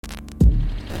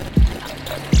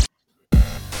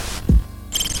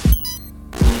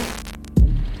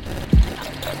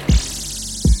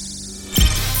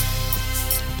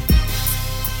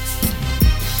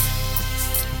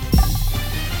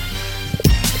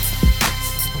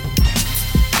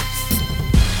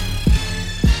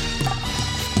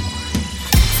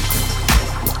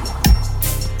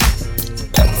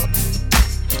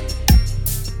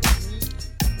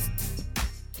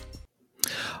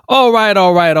All right.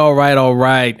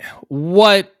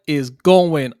 What is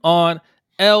going on?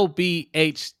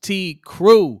 LBHT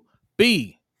crew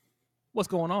B. What's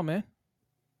going on, man?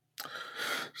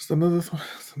 Just another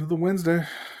Wednesday.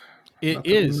 It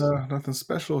is. Nothing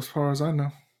special as far as I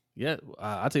know. Yeah,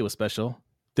 I'll tell you what's special.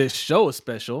 This show is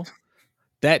special.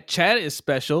 That chat is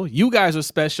special. You guys are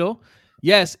special.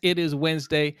 Yes, it is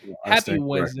Wednesday. I Happy stand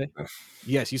Wednesday. corrected.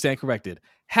 Yes, you stand corrected.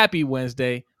 Happy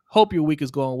Wednesday. Hope your week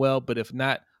is going well, but if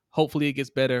not, hopefully it gets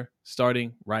better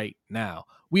starting right now.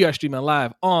 We are streaming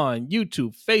live on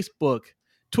YouTube, Facebook,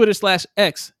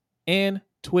 Twitter/X, and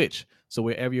Twitch. So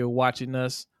wherever you're watching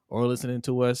us or listening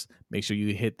to us, make sure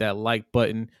you hit that like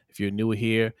button. If you're new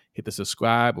here, hit the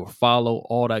subscribe or follow,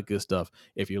 all that good stuff.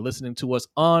 If you're listening to us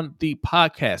on the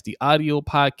podcast, the audio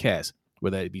podcast,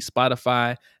 whether it be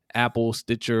Spotify, Apple,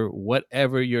 Stitcher,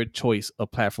 whatever your choice of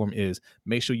platform is,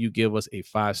 make sure you give us a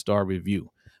 5-star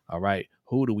review. All right.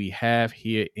 Who do we have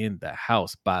here in the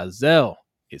house? Bazel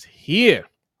is here.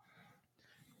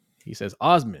 He says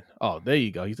Osmond. Oh, there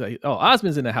you go. He's like, oh,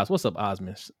 Osmond's in the house. What's up,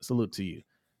 Osmond? Salute to you.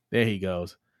 There he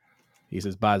goes. He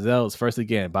says Bazel is first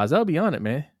again. Bazel be on it,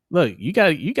 man. Look, you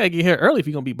gotta get here early if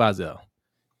you're gonna beat Bazel.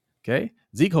 Okay.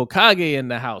 Zeke Hokage in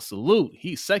the house. Salute.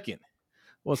 He's second.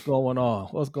 What's going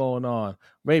on?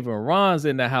 Raven Ron's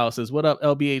in the house. Says, what up,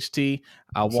 LBHT?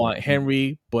 I want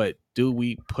Henry, but do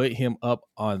we put him up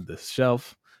on the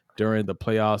shelf during the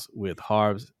playoffs with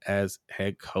Harbs as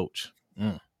head coach?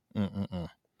 Did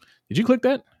you click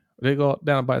that? Or did it go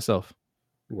down by itself?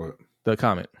 What? The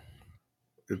comment.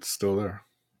 It's still there.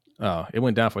 Oh, it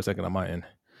went down for a second on my end.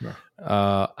 No.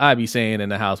 I be saying in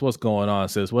the house, what's going on?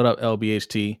 Says, what up,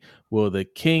 LBHT? Will the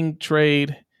King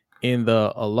trade in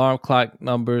the alarm clock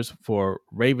numbers for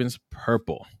Ravens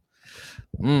purple?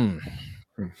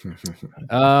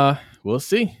 We'll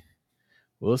see.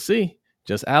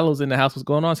 Just Aloe's in the house. What's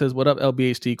going on? Says, what up,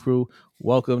 LBHT crew?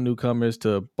 Welcome newcomers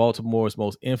to Baltimore's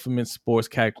most infamous sports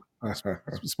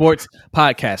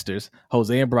podcasters,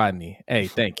 Jose and Brodney. Hey,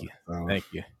 thank you. Thank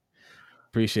you.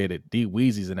 Appreciate it. D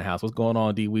Weezy's in the house. What's going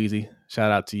on, D Weezy?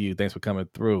 Shout out to you. Thanks for coming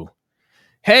through.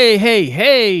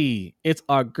 Hey. It's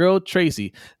our girl,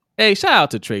 Tracy. Hey, shout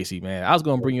out to Tracy, man. I was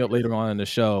going to bring you up later on in the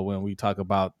show when we talk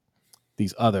about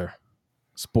these other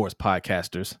sports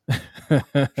podcasters.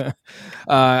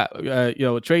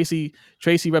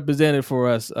 Tracy represented for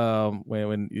us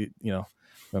when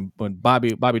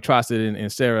Bobby Trosted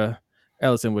and Sarah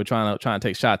Ellison were trying to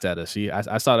take shots at us.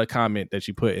 I saw the comment that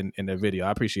she put in the video.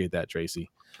 I appreciate that,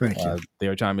 Tracy. Thank you. They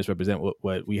were trying to misrepresent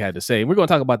what we had to say, and we're going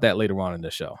to talk about that later on in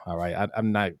the show. All right,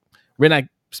 we're not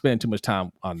spending too much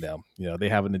time on them. They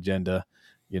have an agenda.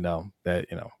 We're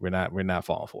not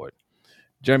falling for it.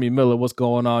 Jeremy Miller, what's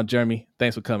going on, Jeremy?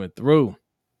 Thanks for coming through.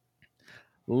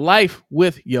 Life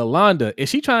with Yolanda. Is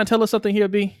she trying to tell us something here,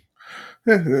 B?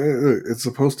 Yeah, it's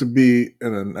supposed to be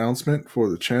an announcement for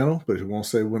the channel, but it won't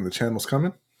say when the channel's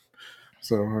coming.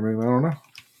 So, I don't know.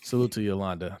 Salute to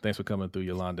Yolanda. Thanks for coming through,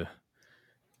 Yolanda.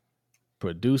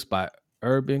 Produced by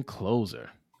Urban Closer.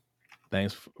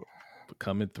 Thanks for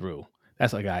coming through.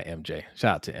 That's our guy, MJ.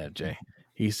 Shout out to MJ.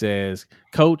 He says,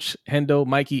 Coach, Hendo,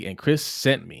 Mikey, and Chris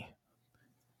sent me.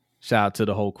 Shout out to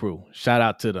the whole crew. Shout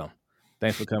out to them.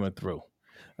 Thanks for coming through.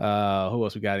 Who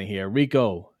else we got in here?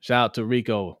 Rico. Shout out to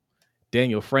Rico.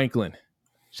 Daniel Franklin.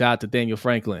 Shout out to Daniel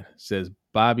Franklin. Says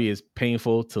Bobby is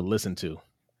painful to listen to.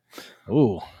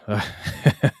 Ooh. It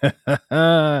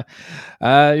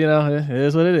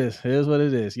is what it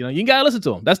is. You gotta listen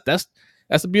to him. That's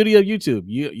the beauty of YouTube.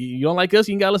 You don't like us,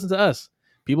 you gotta listen to us.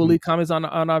 People leave comments on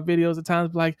our videos at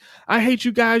times like, I hate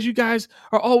you guys. You guys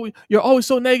you're always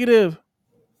so negative.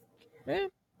 Man,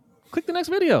 click the next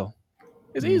video.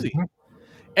 It's easy.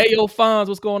 Ayo Fonz,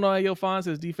 what's going on? Ayo Fonz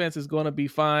says defense is going to be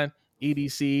fine.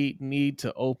 EDC need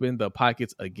to open the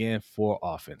pockets again for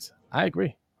offense. I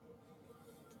agree.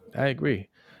 We're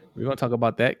going to talk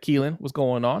about that. Keelan, what's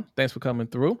going on? Thanks for coming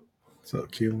through. What's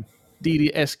up, Keelan?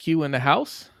 DDSQ in the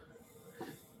house.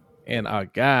 And our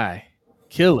guy,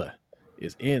 Killer,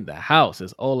 is in the house.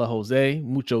 It's Ola Jose,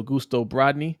 Mucho Gusto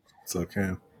Brodney. What's up,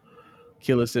 Cam?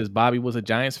 Killer says Bobby was a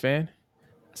Giants fan.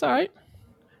 That's all right.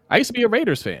 I used to be a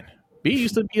Raiders fan. B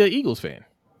used to be an Eagles fan.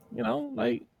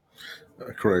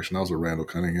 Correction, I was a Randall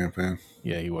Cunningham fan.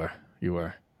 Yeah, you were.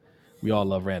 We all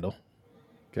love Randall.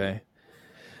 Okay.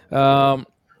 So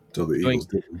the Eagles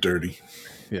did dirty.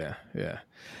 Yeah.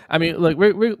 Look,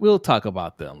 we'll talk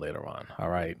about them later on. All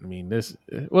right.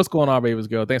 What's going on, Ravens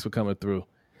girl? Thanks for coming through.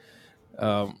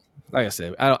 Like I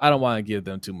said, I don't want to give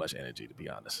them too much energy, to be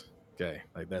honest. Okay,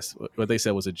 like that's what they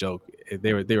said was a joke.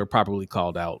 They were properly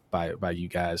called out by you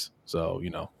guys. So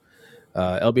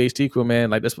LBHT crew, man,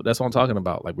 like that's what I'm talking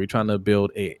about. Like we're trying to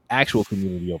build a actual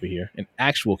community over here, an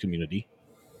actual community,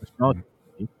 a strong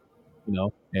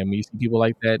community, and when you see people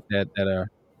like that are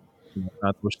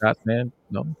trying to throw shots, man,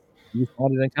 you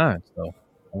responded in kind. So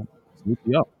salute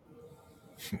to y'all.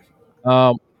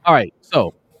 All right,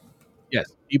 so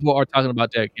yes, people are talking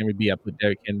about Derrick Henry B. I put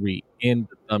Derrick Henry in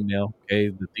the thumbnail. Okay,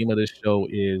 the theme of this show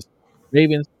is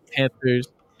Ravens, Panthers,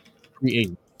 free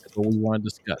agency. That's what we want to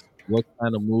discuss. What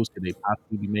kind of moves could they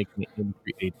possibly be making in the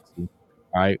free agency?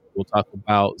 All right, we'll talk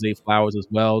about Zay Flowers as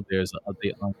well. There's an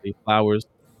update on Zay Flowers.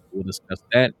 We'll discuss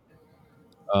that.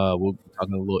 We'll be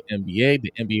talking a little NBA.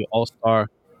 The NBA All-Star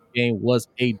game was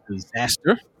a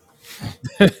disaster.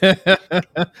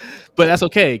 But that's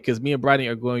okay because me and Bridie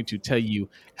are going to tell you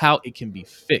how it can be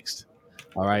fixed.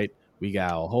 All right, we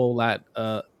got a whole lot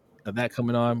of that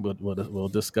coming on. We'll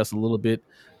discuss a little bit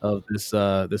of this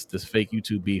fake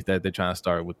YouTube beef that they're trying to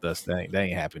start with us. That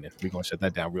ain't happening. We're gonna shut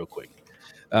that down real quick.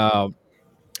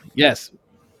 Yes,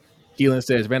 Keelan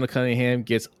says Randall Cunningham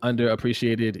gets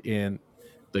underappreciated in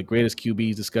the greatest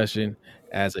QBs discussion.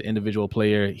 As an individual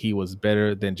player, he was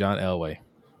better than John Elway.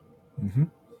 Mm-hmm.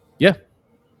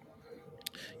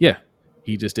 Yeah,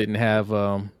 he just didn't have.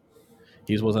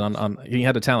 He just wasn't on. He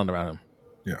had the talent around him.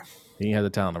 Yeah, he had the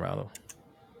talent around him.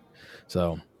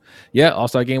 So, yeah,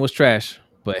 All-Star game was trash,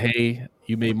 but hey,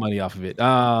 you made money off of it.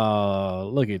 Oh,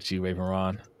 look at you, Raven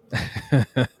Ron.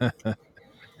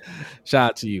 Shout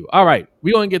out to you. All right,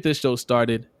 we're gonna get this show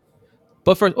started,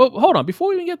 but first, hold on. Before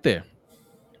we even get there,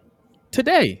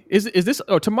 today is this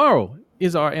or tomorrow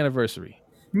is our anniversary.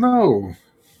 No.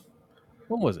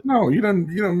 When was it? No,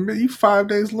 you 5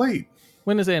 days late.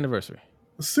 When is the anniversary?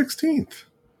 The 16th.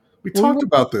 We talked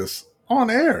about this on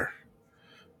air.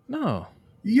 No.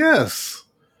 Yes.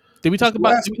 Did we talk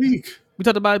about last week? We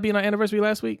talked about it being our anniversary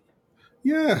last week.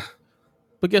 Yeah.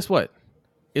 But guess what?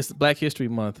 It's Black History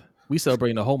Month. We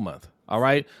celebrating the whole month. All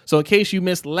right. So in case you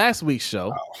missed last week's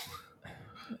show,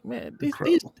 man,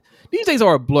 these days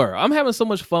are a blur. I'm having so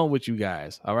much fun with you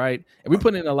guys. All right, and we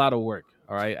putting in a lot of work.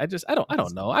 All right. I don't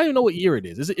know. I don't know what year it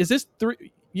is. Is this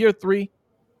year 3?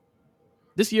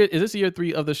 This year is this year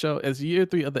 3 of the show? It's year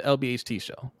 3 of the LBHT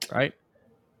show, right?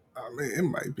 I mean, it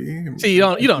might be. See, you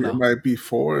don't know. It might be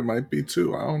 4. It might be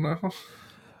 2. I don't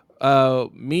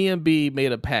know. Me and B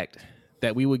made a pact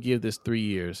that we would give this 3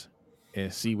 years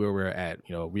and see where we're at.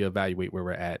 Reevaluate where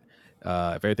we're at.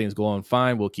 If everything's going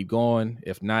fine, we'll keep going.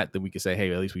 If not, then we can say,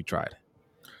 hey, at least we tried.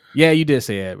 Yeah, you did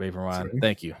say that, Raven Ron. Sorry.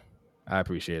 Thank you. I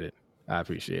appreciate it. Yeah, I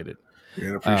appreciate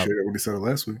it when he said it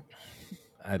last week.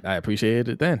 I appreciated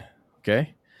it then.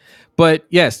 Okay. But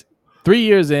yes, 3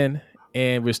 years in,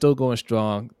 and we're still going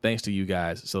strong thanks to you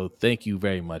guys. So thank you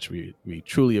very much. We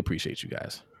truly appreciate you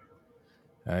guys.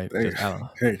 All right.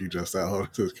 Thank you, Justin.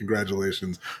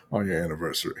 Congratulations on your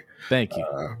anniversary. Thank you.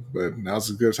 But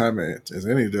now's as good a time as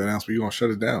any to announce we're going to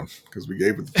shut it down because we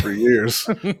gave it the 3 years.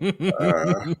 So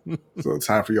it's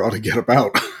time for y'all to get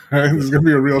about. This is going to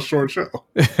be a real short show.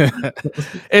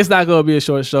 It's not going to be a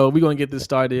short show. We're going to get this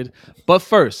started. But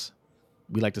first,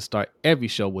 we like to start every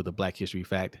show with a Black History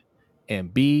fact.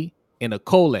 And B, in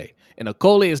Akole. And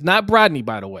Akole is not Brodney,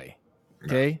 by the way.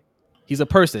 Okay? No. He's a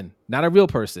person, not a real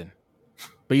person.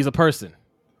 But he's a person.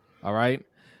 All right.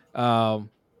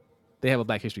 They have a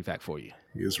Black History fact for you.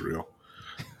 He is real.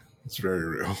 It's very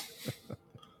real.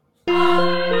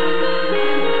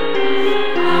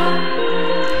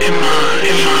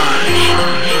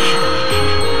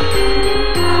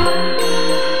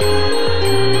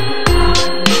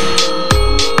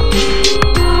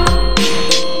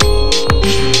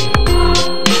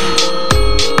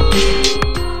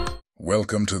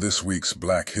 Welcome to this week's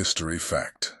Black History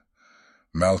fact.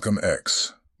 Malcolm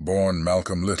X, born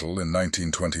Malcolm Little in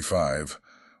 1925,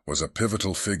 was a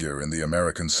pivotal figure in the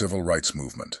American Civil Rights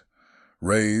Movement.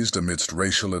 Raised amidst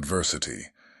racial adversity,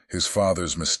 his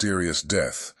father's mysterious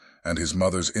death and his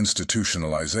mother's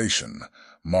institutionalization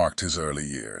marked his early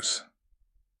years.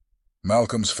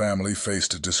 Malcolm's family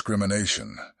faced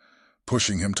discrimination,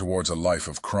 pushing him towards a life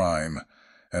of crime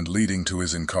and leading to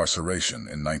his incarceration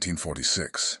in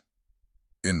 1946.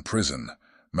 In prison,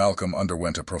 Malcolm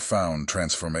underwent a profound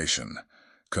transformation,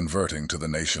 converting to the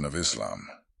Nation of Islam.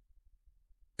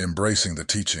 Embracing the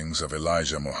teachings of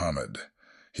Elijah Muhammad,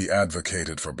 he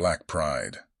advocated for black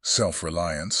pride,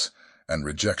 self-reliance, and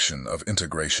rejection of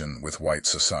integration with white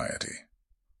society.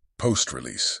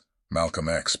 Post-release, Malcolm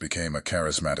X became a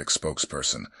charismatic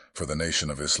spokesperson for the Nation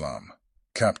of Islam,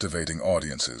 captivating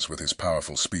audiences with his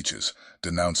powerful speeches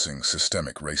denouncing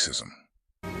systemic racism.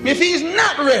 If he's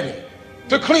not ready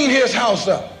to clean his house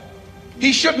up,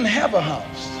 he shouldn't have a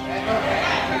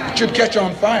house. It should catch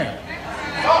on fire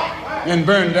and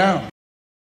burn down.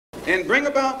 and bring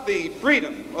about the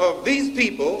freedom of these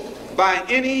people by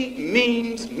any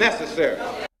means necessary.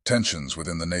 Tensions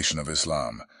within the Nation of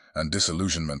Islam and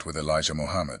disillusionment with Elijah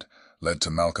Muhammad led to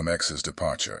Malcolm X's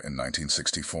departure in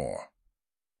 1964.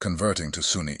 Converting to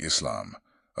Sunni Islam,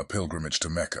 a pilgrimage to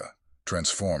Mecca,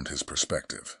 transformed his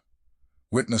perspective.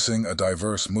 Witnessing a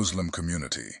diverse Muslim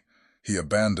community, he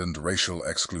abandoned racial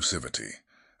exclusivity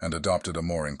and adopted a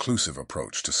more inclusive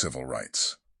approach to civil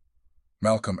rights.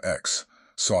 Malcolm X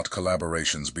sought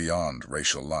collaborations beyond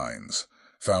racial lines,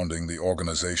 founding the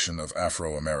Organization of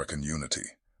Afro-American Unity,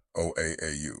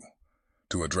 OAAU,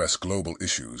 to address global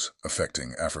issues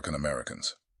affecting African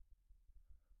Americans.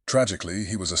 Tragically,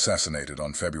 he was assassinated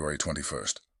on February 21,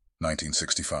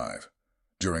 1965,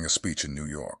 during a speech in New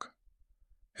York.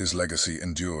 His legacy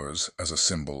endures as a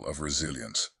symbol of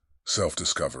resilience,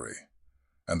 self-discovery,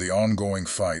 and the ongoing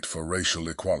fight for racial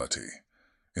equality,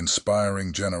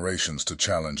 inspiring generations to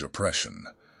challenge oppression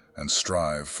and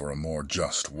strive for a more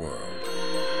just world.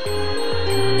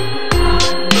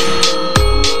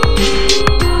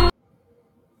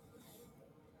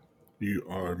 You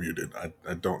are muted.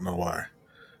 I don't know why.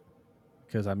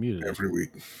 Because I muted it. Every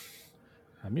week.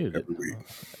 I muted Every week.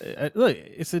 it. Look,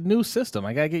 it's a new system.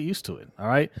 I gotta get used to it. All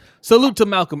right. Salute to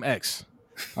Malcolm X.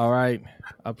 All right.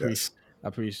 I Yes.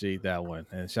 appreciate that one.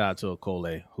 And shout out to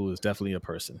Okole, who is definitely a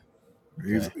person.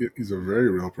 He's a very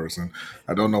real person.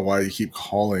 I don't know why you keep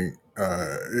calling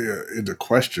into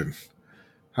question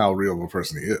how real of a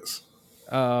person he is.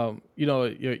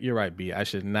 You're right, B. I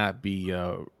should not be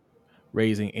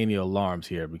raising any alarms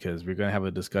here because we're gonna have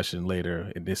a discussion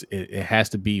later. And it has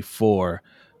to be for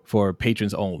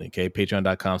patrons only. Okay,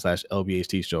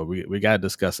 patreon.com/LBHT show. We gotta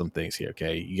discuss some things here.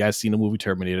 Okay, you guys seen the movie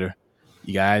Terminator?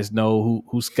 You guys know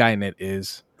who Skynet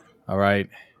is. All right.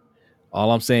 All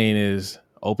I'm saying is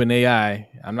open AI.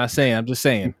 I'm not saying. I'm just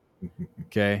saying.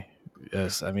 Okay.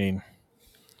 Yes. I mean,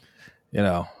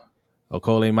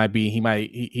 Okole might be. He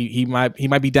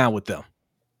might be down with them.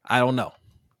 I don't know.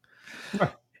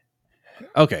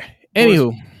 Okay.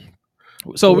 Anywho,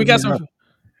 so we got some.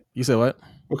 You said what?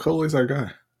 Okole's our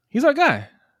guy. He's our guy.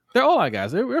 They're all our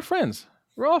guys. We're friends.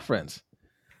 We're all friends.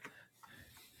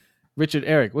 Richard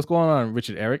Eric. What's going on,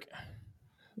 Richard Eric?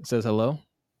 Says hello.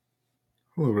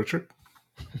 Hello, Richard.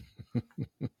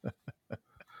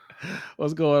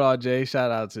 What's going on, Jay? Shout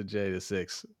out to Jay the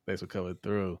Six. Thanks for coming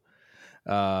through.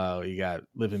 You got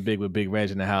Living Big with Big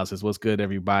Reg in the house. Says, what's good,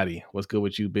 everybody? What's good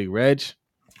with you, Big Reg?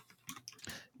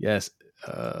 Yes.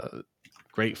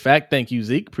 Great fact. Thank you,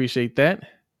 Zeke. Appreciate that.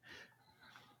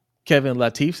 Kevin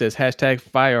Latif says,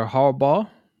 #fire Harbaugh.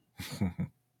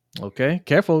 Okay,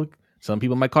 careful. Some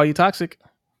people might call you toxic.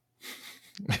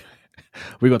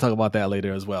 We're going to talk about that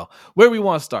later as well. Where we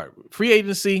want to start? Free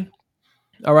agency.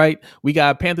 All right. We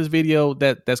got a Panthers video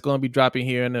that's going to be dropping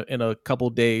here in a couple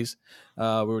days. We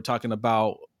were talking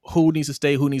about who needs to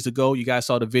stay, who needs to go. You guys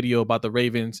saw the video about the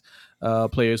Ravens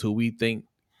players who we think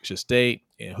should stay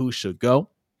and who should go.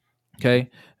 Okay.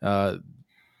 What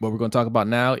we're going to talk about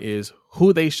now is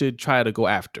who they should try to go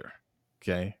after.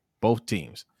 Okay. Both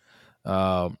teams.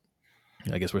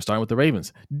 I guess we're starting with the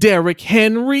Ravens. Derrick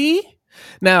Henry.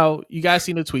 Now, you guys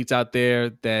seen the tweets out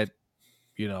there that,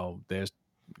 there's,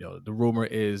 the rumor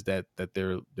is that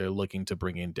they're looking to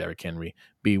bring in Derrick Henry.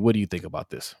 B, what do you think about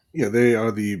this? Yeah, they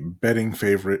are the betting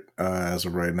favorite as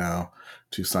of right now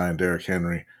to sign Derrick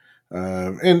Henry.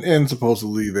 And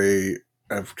supposedly they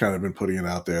have kind of been putting it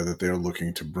out there that they're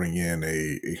looking to bring in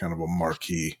a kind of a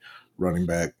marquee running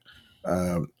back.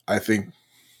 I think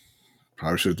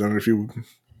probably should have done it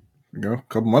a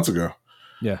couple months ago.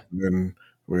 Yeah.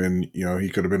 When he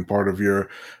could have been part of your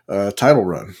title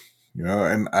run,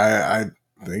 and I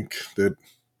think that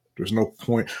there's no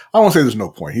point. I won't say there's no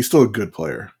point. He's still a good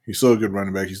player. He's still a good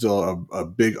running back. He's still a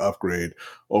big upgrade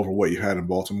over what you had in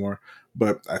Baltimore.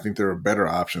 But I think there are better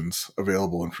options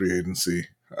available in free agency,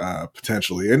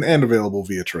 potentially, and available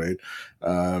via trade.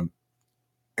 And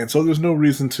so there's no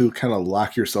reason to kind of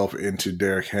lock yourself into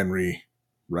Derrick Henry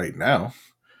right now.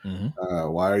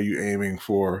 Mm-hmm. Why are you aiming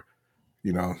for,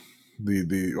 why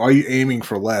are you aiming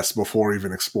for less before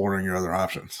even exploring your other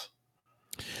options?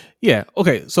 Yeah.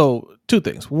 Okay. So two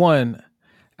things. One,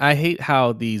 I hate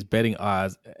how these betting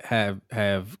odds have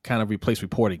kind of replaced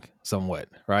reporting somewhat,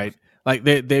 right? Like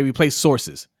they replace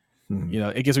sources.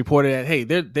 Mm-hmm. It gets reported that, hey,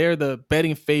 they're the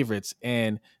betting favorites,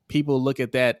 and people look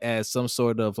at that as some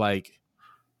sort of like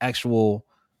actual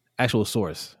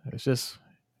source. It's just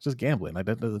gambling. Like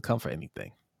that doesn't come for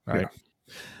anything, right?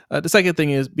 Yeah. The second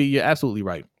thing is, B, you're absolutely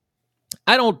right.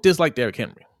 I don't dislike Derrick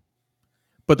Henry.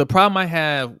 But the problem I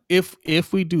have, if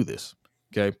we do this,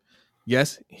 okay,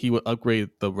 yes, he would upgrade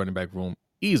the running back room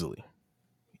easily.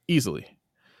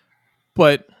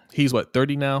 But he's what,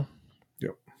 30 now?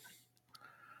 Yep.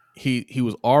 He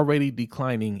was already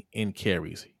declining in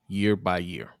carries year by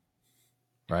year,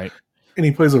 right? And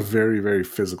he plays a very, very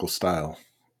physical style.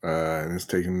 And it's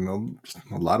taken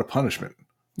a lot of punishment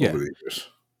Yeah. over the years.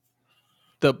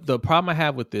 The problem I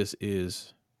have with this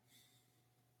is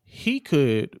he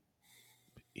could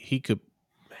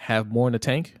have more in the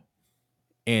tank,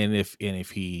 and if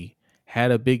he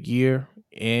had a big year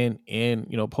and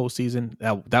postseason,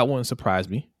 that wouldn't surprise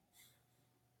me.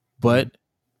 But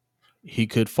he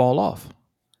could fall off,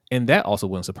 and that also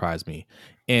wouldn't surprise me.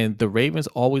 And the Ravens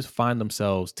always find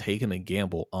themselves taking a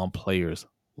gamble on players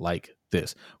like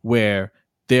this, where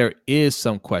there is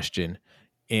some question,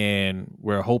 and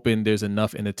we're hoping there's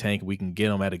enough in the tank we can get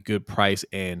them at a good price,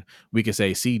 and we can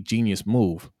say, "See, genius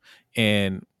move."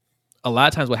 And a lot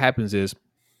of times, what happens is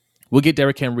we'll get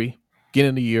Derrick Henry, get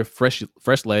in the year, fresh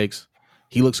legs.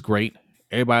 He looks great.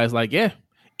 Everybody's like, "Yeah,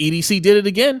 EDC did it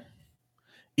again.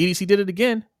 EDC did it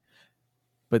again."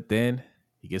 But then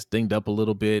he gets dinged up a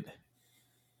little bit.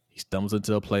 He stumbles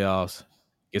into the playoffs,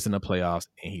 gets in the playoffs,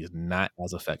 and he's not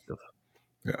as effective.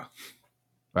 Yeah.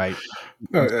 Right?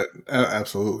 No,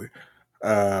 absolutely.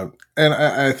 And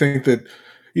I think that,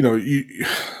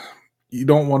 you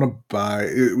don't want to buy.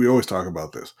 We always talk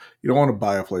about this. You don't want to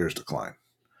buy a player's decline,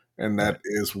 and that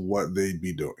is what they'd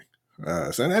be doing.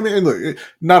 So, I mean, look,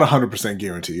 not 100%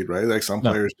 guaranteed, right? Like some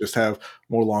No. players just have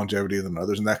more longevity than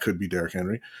others, and that could be Derrick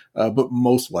Henry. But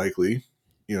most likely,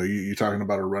 you're talking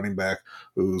about a running back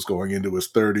who's going into his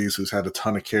 30s, who's had a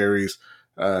ton of carries.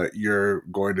 You're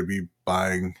going to be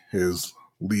buying his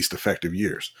least effective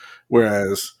years.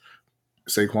 Whereas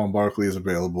Saquon Barkley is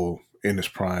available in his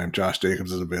prime. Josh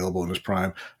Jacobs is available in his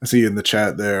prime. I see in the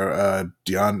chat there,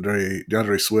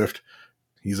 DeAndre Swift.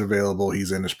 He's available.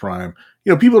 He's in his prime.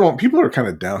 People are kind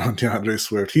of down on DeAndre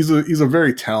Swift. He's a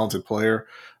very talented player.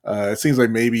 It seems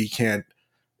like maybe he can't.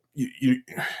 You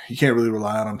can't really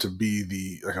rely on him to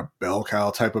be like a bell cow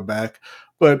type of back,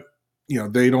 but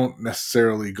they don't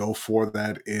necessarily go for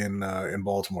that in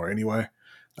Baltimore anyway.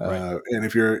 Right. And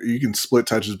if you can split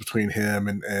touches between him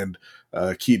and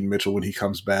Keaton Mitchell when he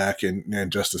comes back,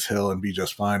 and Justice Hill, and be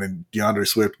just fine. And DeAndre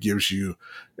Swift gives you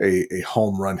a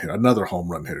home run hit, another home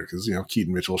run hitter, because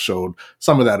Keaton Mitchell showed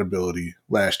some of that ability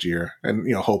last year,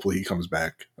 and hopefully he comes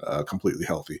back completely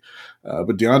healthy.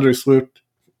 But DeAndre Swift,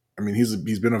 I mean,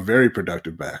 he's been a very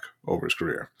productive back over his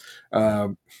career.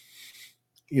 So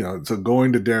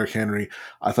going to Derrick Henry,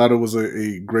 I thought it was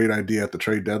a great idea at the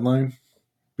trade deadline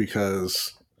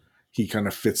because he kind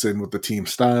of fits in with the team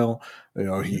style.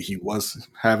 He was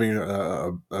having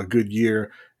a good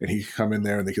year, and he could come in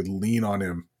there and they could lean on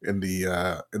him in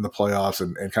the playoffs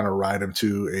and kind of ride him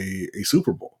to a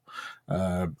Super Bowl.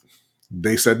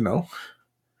 They said no.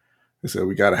 They said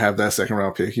we got to have that second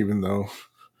round pick, even though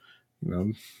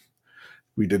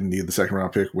we didn't need the second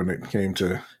round pick when it came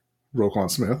to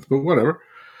Roquan Smith, but whatever.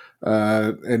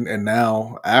 And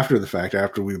now after the fact,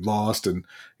 after we lost and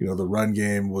the run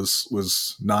game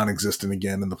was non-existent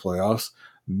again in the playoffs,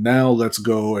 now let's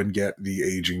go and get the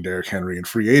aging Derrick Henry in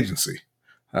free agency,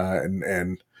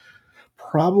 and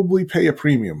probably pay a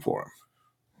premium for him.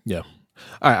 Yeah.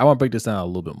 All right, I want to break this down a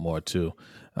little bit more too.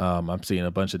 I'm seeing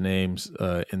a bunch of names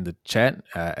in the chat,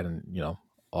 and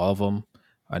all of them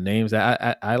are names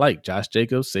that I like: Josh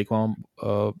Jacobs, Saquon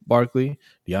Barkley,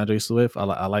 DeAndre Swift.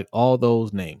 I like all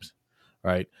those names,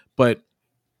 right? But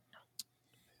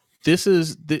this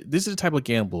is the type of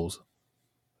gambles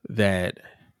that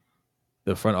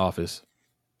the front office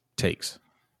takes.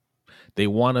 They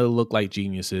want to look like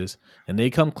geniuses, and they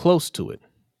come close to it,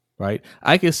 right?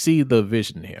 I can see the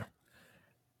vision here.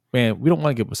 Man, we don't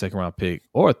want to give up a second round pick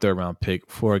or a third round pick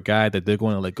for a guy that they're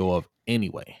going to let go of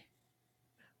anyway.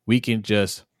 We can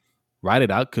just ride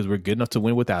it out because we're good enough to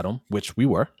win without him, which we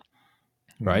were,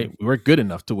 right? We were good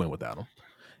enough to win without him.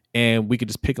 And we could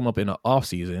just pick him up in the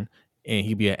offseason, and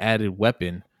he'd be an added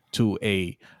weapon to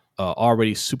a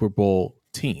already Super Bowl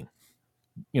team,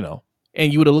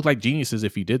 and you would have looked like geniuses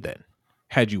if you did that,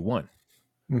 had you won.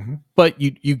 Mm-hmm. But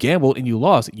you gambled and you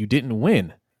lost. You didn't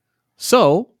win.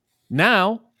 So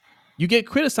now you get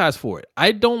criticized for it.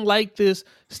 I don't like this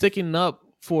sticking up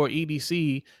for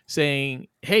EDC saying,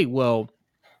 hey, well,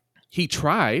 he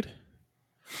tried.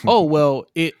 Oh, well,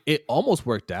 it almost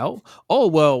worked out. Oh,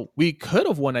 well, we could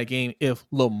have won that game if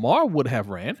Lamar would have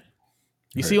ran.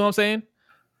 You see what I'm saying?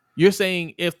 You're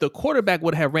saying if the quarterback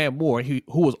would have ran more, who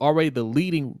was already the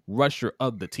leading rusher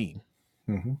of the team.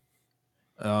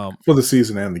 For the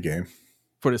season and the game.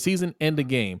 For the season and the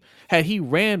game. Had he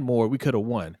ran more, we could have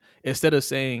won. Instead of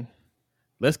saying,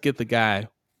 let's get the guy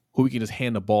who we can just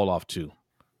hand the ball off to.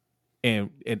 and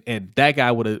that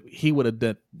guy would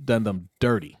have done them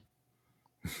dirty.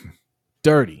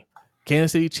 Dirty.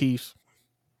 Kansas City Chiefs,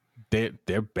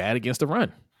 they're bad against the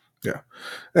run. Yeah,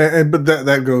 but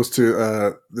that goes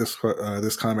to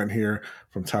this comment here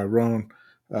from Tyrone,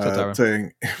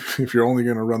 saying if you're only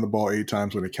going to run the ball 8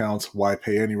 times when it counts, why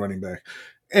pay any running back?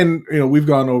 And we've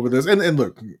gone over this, and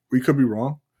look, we could be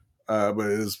wrong, but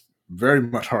it is very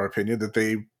much our opinion that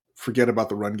they forget about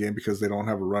the run game because they don't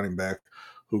have a running back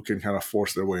who can kind of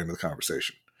force their way into the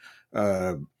conversation.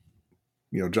 John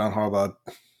Harbaugh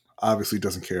obviously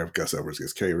doesn't care if Gus Edwards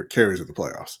gets carries in the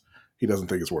playoffs. He doesn't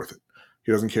think it's worth it.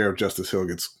 He doesn't care if Justice Hill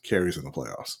gets carries in the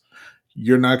playoffs.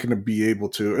 You're not going to be able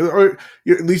to, or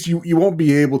at least you won't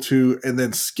be able to, and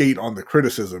then skate on the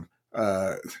criticism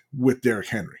with Derrick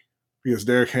Henry. Because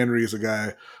Derrick Henry is a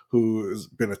guy who has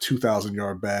been a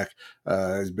 2,000-yard back.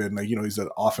 He's been, he's an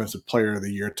offensive player of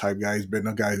the year type guy. He's been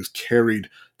a guy who's carried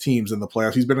teams in the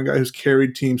playoffs. He's been a guy who's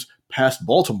carried teams past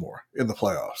Baltimore in the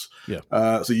playoffs.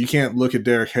 Yeah. So you can't look at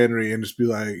Derrick Henry and just be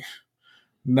like,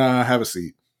 nah, have a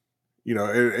seat.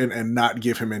 And not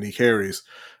give him any carries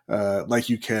like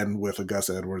you can with a Gus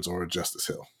Edwards or a Justice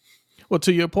Hill. Well,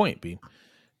 to your point, B,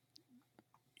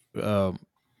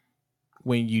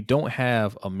 when you don't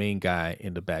have a main guy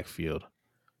in the backfield,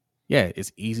 yeah,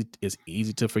 it's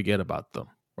easy to forget about them,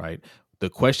 right? The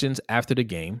questions after the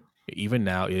game, even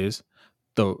now, is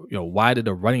why did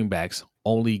the running backs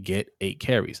only get 8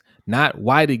 carries? Not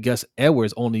why did Gus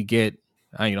Edwards only get,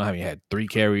 I don't know how many had 3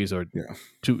 carries or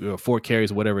 2 or 4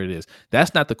 carries or whatever it is.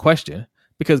 That's not the question,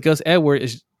 because Gus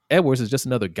Edwards is just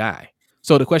another guy.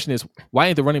 So the question is, why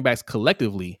didn't the running backs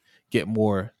collectively get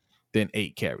more than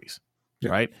 8 carries?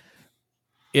 Yeah. Right?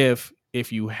 If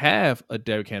you have a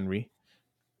Derrick Henry,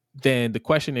 then the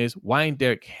question is, why didn't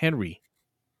Derrick Henry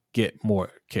get more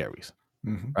carries?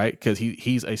 Mm-hmm. Right? Because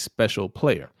he's a special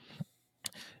player.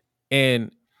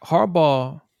 And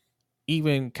Harbaugh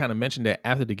even kind of mentioned that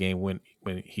after the game when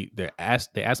they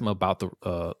asked him about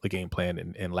the game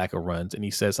plan and lack of runs, and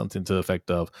he said something to the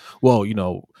effect of, well,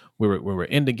 we're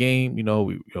in the game,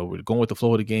 we're going with the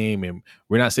flow of the game, and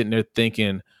we're not sitting there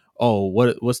thinking, oh,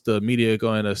 what's the media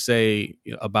going to say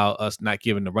about us not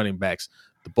giving the running backs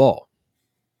the ball?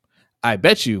 I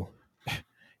bet you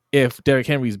if Derrick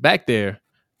Henry's back there,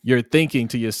 you're thinking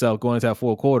to yourself going into that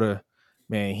fourth quarter,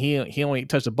 man, he only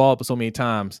touched the ball so many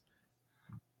times,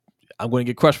 I'm going to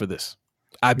get crushed for this.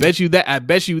 I bet you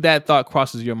that thought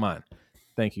crosses your mind.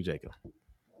 Thank you, Jacob.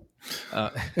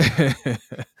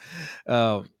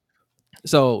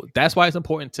 So that's why it's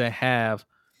important to have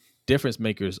difference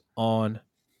makers on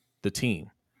the team,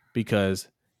 because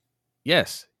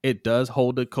yes, it does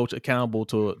hold the coach accountable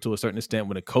to a certain extent.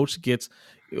 When a coach gets,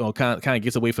 kind of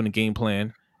gets away from the game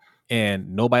plan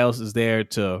and nobody else is there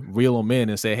to reel them in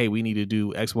and say, hey, we need to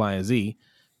do X, Y, and Z,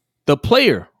 the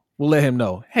player will let him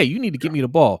know, hey, you need to get me the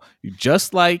ball,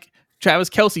 just like Travis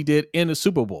Kelce did in the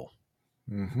Super Bowl.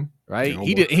 Mm-hmm. Right?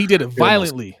 He did it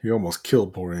violently. He almost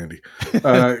killed poor Andy.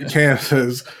 Cam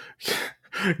says,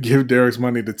 give Derek's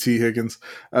money to T. Higgins.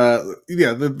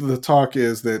 The talk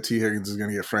is that T. Higgins is going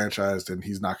to get franchised and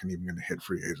he's not even going to hit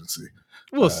free agency.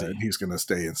 We'll see. And he's going to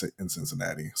stay in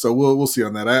Cincinnati. So we'll see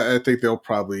on that. I think they'll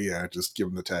probably just give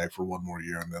him the tag for one more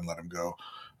year and then let him go,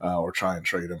 or try and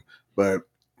trade him. But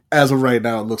as of right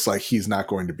now, it looks like he's not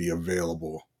going to be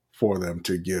available for them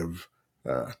to give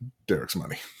Derek's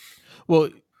money. Well,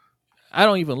 I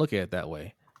don't even look at it that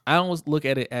way. I almost look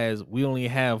at it as we only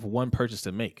have one purchase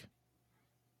to make.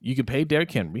 You can pay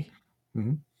Derrick Henry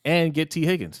and get T.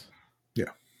 Higgins. Yeah.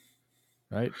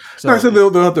 Right? So I said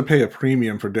they'll have to pay a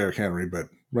premium for Derrick Henry, but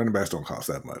running backs don't cost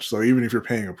that much. So even if you're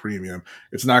paying a premium,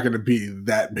 it's not going to be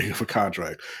that big of a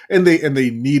contract. And they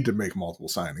need to make multiple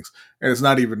signings. And it's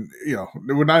not even,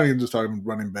 we're not even just talking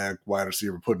running back, wide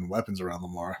receiver, putting weapons around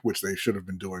Lamar, which they should have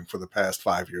been doing for the past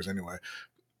 5 years anyway.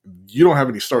 You don't have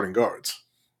any starting guards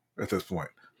at this point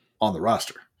on the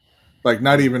roster. Like,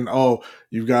 not even,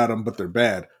 you've got them, but they're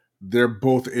bad. They're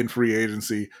both in free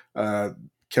agency.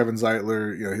 Kevin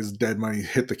Zeitler, his dead money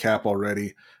hit the cap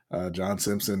already. John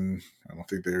Simpson, I don't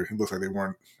think it looks like they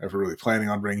weren't ever really planning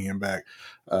on bringing him back.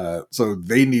 So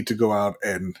they need to go out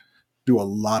and do a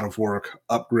lot of work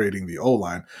upgrading the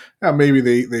O-line. Now, maybe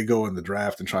they go in the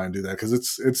draft and try and do that, because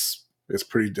it's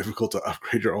pretty difficult to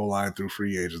upgrade your O-line through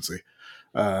free agency.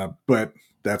 But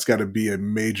that's got to be a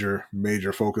major,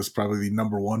 major focus, probably the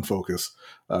number one focus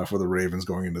for the Ravens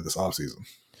going into this offseason.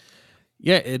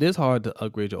 Yeah, it is hard to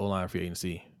upgrade your O-line free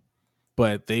agency,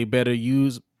 but they better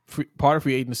use part of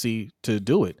free agency to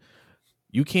do it.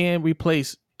 You can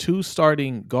replace 2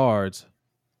 starting guards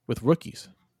with rookies,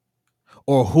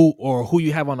 or who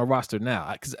you have on the roster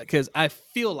now. Because I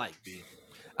feel like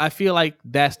I feel like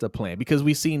that's the plan because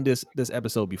we've seen this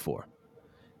episode before.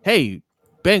 Hey,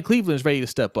 Ben Cleveland's ready to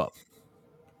step up.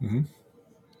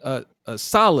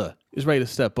 Salah is ready to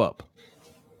step up.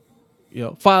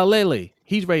 Falele,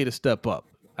 he's ready to step up.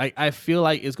 I feel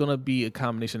like it's going to be a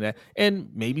combination of that.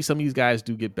 And maybe some of these guys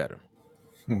do get better.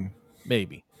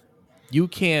 Maybe. You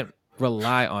can't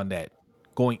rely on that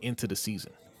going into the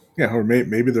season. Yeah, or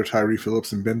maybe they're Tyree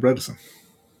Phillips and Ben Bredesen.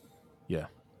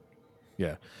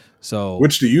 Yeah. So,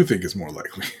 which do you think is more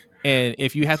likely? And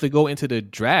if you have to go into the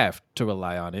draft to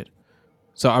rely on it,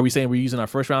 so are we saying we're using our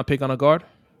first round pick on a guard?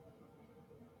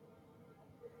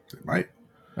 It might.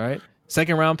 All right.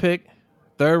 Second round pick,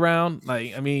 third round.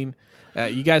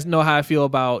 You guys know how I feel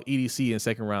about EDC and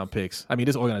second round picks. I mean,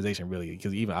 this organization really,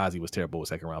 because even Ozzy was terrible with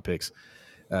second round picks.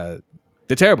 They're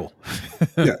terrible.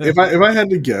 Yeah. If I had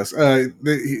to guess,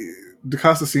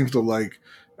 DaCosta seems to like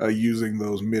using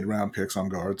those mid round picks on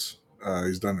guards.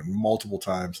 He's done it multiple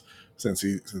times since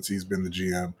he's been the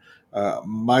GM.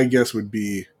 My guess would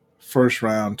be first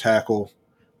round tackle,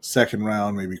 second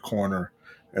round maybe corner,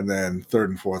 and then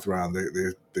third and fourth round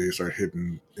they start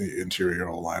hitting the interior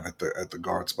O-line at the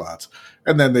guard spots,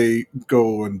 and then they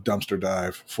go and dumpster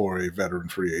dive for a veteran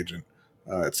free agent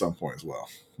at some point as well.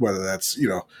 Whether that's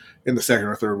in the second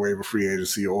or third wave of free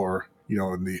agency, or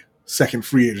in the second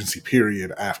free agency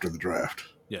period after the draft.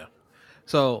 Yeah.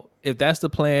 So if that's the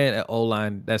plan at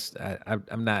O-line,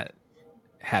 I'm not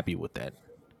happy with that.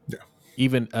 Yeah.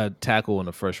 Even a tackle in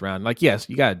the first round, yes,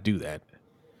 you got to do that,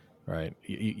 right?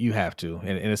 You have to,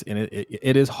 and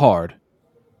it is hard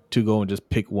to go and just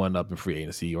pick one up in free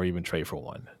agency or even trade for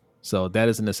one. So that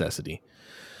is a necessity.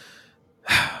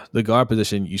 The guard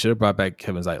position, you should have brought back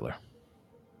Kevin Zeitler.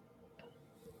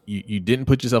 You didn't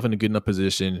put yourself in a good enough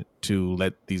position to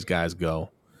let these guys go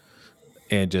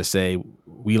and just say,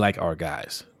 we like our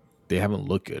guys. They haven't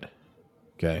looked good.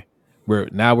 Okay.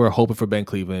 We're hoping for Ben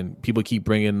Cleveland. People keep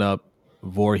bringing up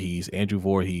Andrew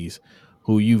Voorhees,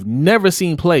 who you've never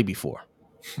seen play before.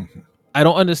 I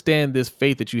don't understand this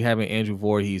faith that you have in Andrew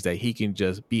Voorhees that he can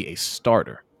just be a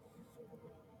starter.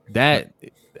 That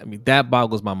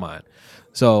boggles my mind.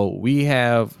 So we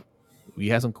have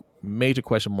some major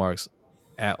question marks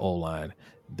at O-line.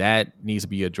 That needs to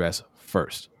be addressed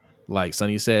first. Like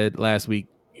Sonny said last week,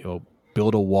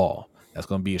 build a wall. That's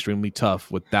going to be extremely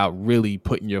tough without really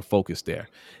putting your focus there.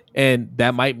 And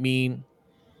that might mean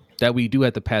that we do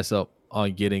have to pass up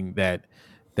on getting that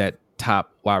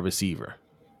top wide receiver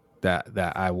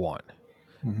that I want.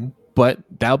 Mm-hmm. But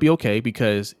that'll be okay,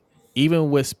 because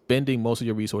even with spending most of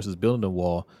your resources building the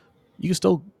wall, you can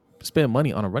still spend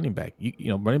money on a running back.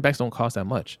 Running backs don't cost that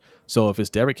much. So if it's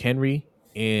Derrick Henry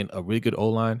and a really good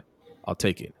O-line, I'll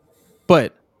take it.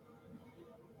 But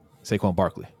Saquon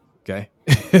Barkley, okay?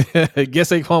 Get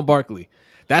Saquon Barkley.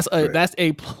 That's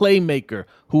a playmaker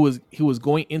who is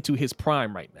going into his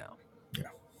prime right now. Yeah.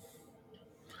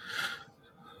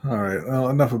 All right. Well,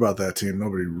 enough about that team.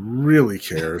 Nobody really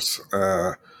cares.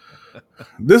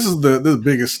 This is the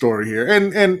biggest story here,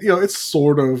 and it's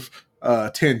sort of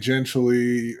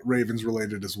tangentially Ravens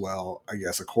related as well, I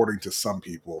guess, according to some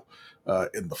people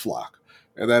in the flock,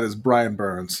 and that is Brian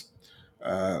Burns,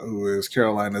 who is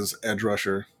Carolina's edge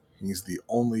rusher. He's the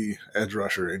only edge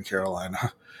rusher in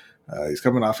Carolina. He's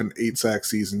coming off an 8-sack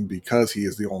season because he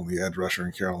is the only edge rusher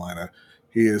in Carolina.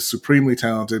 He is supremely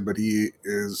talented, but he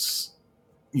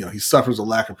suffers a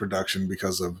lack of production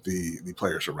because of the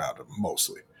players around him,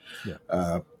 mostly.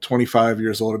 Yeah. 25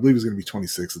 years old. I believe he's going to be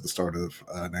 26 at the start of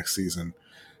next season.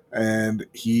 And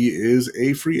he is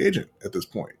a free agent at this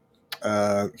point.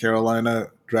 Carolina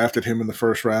drafted him in the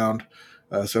first round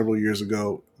several years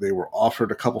ago. They were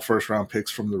offered a couple first-round picks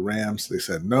from the Rams. They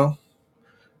said, no,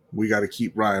 we got to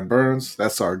keep Brian Burns.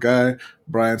 That's our guy.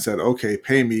 Brian said, okay,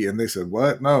 pay me. And they said,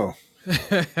 what? No,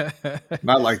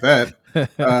 not like that.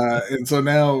 And so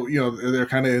now, they're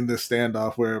kind of in this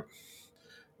standoff where,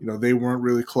 they weren't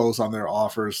really close on their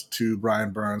offers to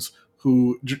Brian Burns,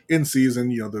 who in season,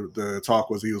 the talk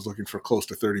was he was looking for close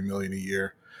to $30 million a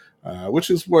year,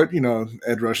 which is what,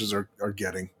 edge rushers are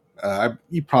getting.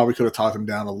 You probably could have talked him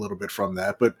down a little bit from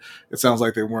that, but it sounds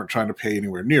like they weren't trying to pay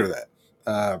anywhere near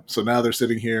that. So now they're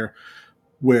sitting here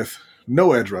with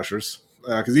no edge rushers,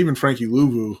 because even Frankie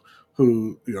Louvu,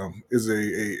 who is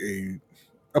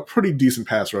a pretty decent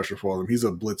pass rusher for them, he's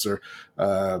a blitzer.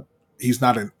 He's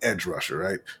not an edge rusher,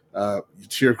 right?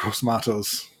 Tier Gross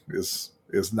Matos is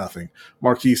nothing.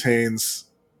 Marquise Haynes,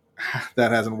 that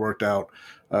hasn't worked out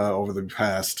over the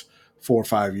past 4 or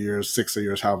 5 years, 6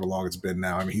 years, however long it's been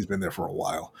now. I mean, he's been there for a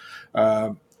while.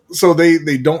 So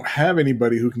they don't have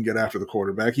anybody who can get after the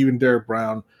quarterback. Even Derek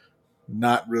Brown,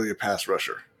 not really a pass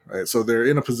rusher, right? So they're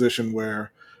in a position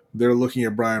where they're looking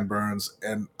at Brian Burns,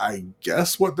 and I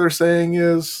guess what they're saying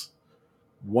is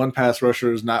one pass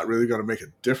rusher is not really going to make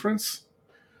a difference,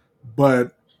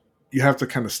 but you have to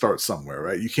kind of start somewhere,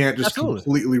 right? You can't just Absolutely.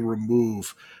 completely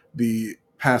remove the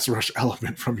pass rush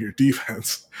element from your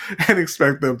defense and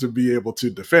expect them to be able to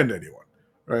defend anyone,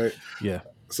 right? Yeah.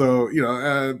 So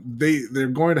they're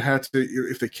going to have to,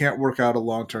 if they can't work out a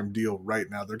long-term deal right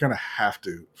now, they're going to have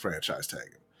to franchise tag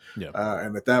him. Yeah.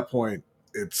 And at that point,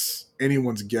 it's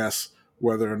anyone's guess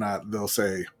whether or not they'll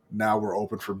say, now we're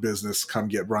open for business, come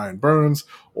get Brian Burns,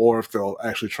 or if they'll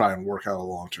actually try and work out a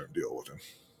long-term deal with him.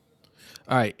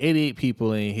 All right, 88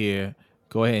 people in here.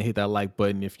 Go ahead and hit that like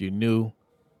button. If you're new,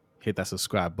 hit that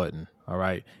subscribe button. All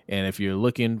right. And if you're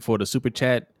looking for the super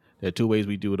chat, there are two ways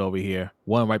we do it over here.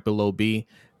 One right below B.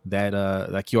 That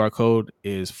QR code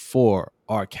is for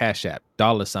our Cash App.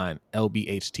 $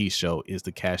 LBHT show is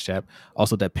the Cash App.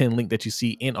 Also, that pin link that you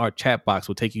see in our chat box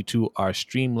will take you to our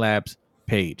Streamlabs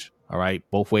page. All right.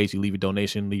 Both ways, you leave your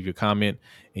donation, leave your comment,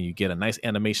 and you get a nice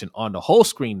animation on the whole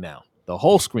screen now. The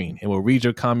whole screen. And we'll read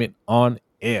your comment on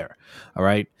air. All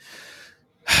right.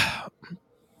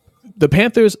 The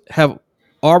Panthers have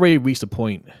already reached a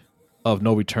point of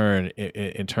no return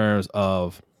in terms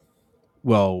of,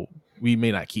 well, we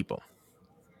may not keep them,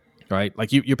 right?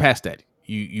 Like you're past that.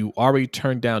 You already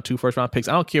turned down 2 first-round picks.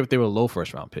 I don't care if they were low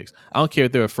first-round picks. I don't care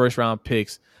if they were first-round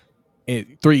picks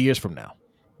in 3 years from now.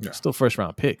 Yeah. Still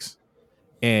first-round picks.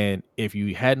 And if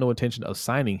you had no intention of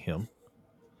signing him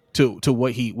to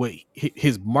what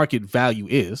his market value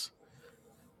is,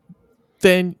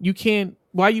 then you can't.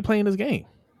 Why are you playing this game?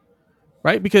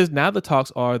 Right? Because now the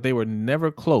talks are they were never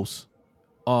close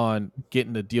on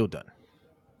getting the deal done.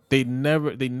 They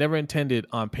never intended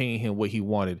on paying him what he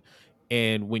wanted.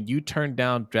 And when you turn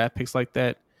down draft picks like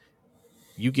that,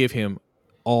 you give him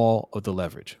all of the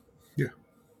leverage. Yeah.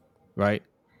 Right?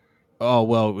 Oh,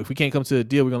 well, if we can't come to the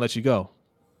deal, we're going to let you go.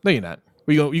 No, you're not.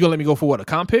 You going to let me go for what, a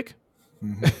comp pick?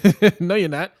 Mm-hmm. No, you're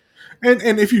not. And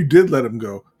if you did let him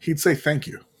go, he'd say thank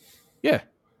you. Yeah.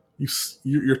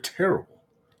 You're terrible.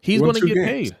 He's going to get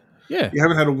paid. Yeah. You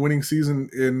haven't had a winning season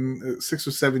in 6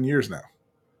 or 7 years now.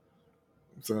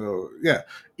 So, yeah,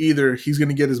 either he's going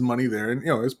to get his money there, and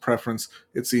his preference,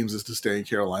 it seems, is to stay in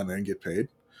Carolina and get paid.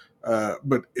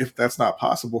 But if that's not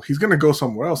possible, he's going to go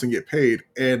somewhere else and get paid,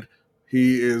 and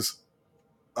he is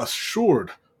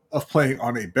assured of playing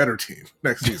on a better team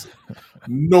next season,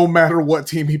 no matter what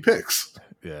team he picks.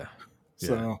 Yeah.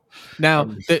 So now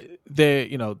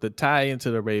the tie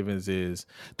into the Ravens is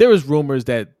there was rumors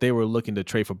that they were looking to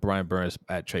trade for Brian Burns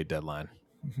at trade deadline.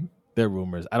 Mm-hmm. There are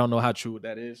rumors. I don't know how true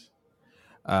that is.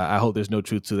 I hope there's no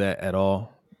truth to that at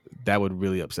all. That would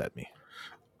really upset me.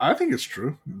 I think it's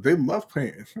true. They love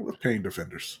paying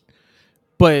defenders.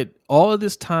 But all of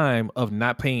this time of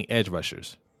not paying edge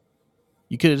rushers,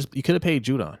 you could have paid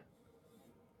Judon,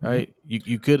 right? Mm-hmm.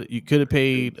 You could have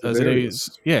paid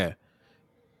Zedarius. Yeah.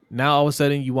 Now all of a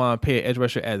sudden you want to pay an edge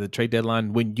rusher at the trade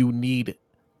deadline when you need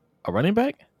a running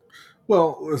back?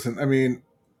 Well, listen, I mean,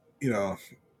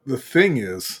 the thing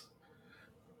is,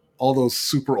 all those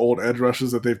super old edge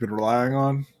rushers that they've been relying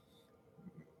on,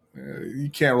 you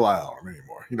can't rely on them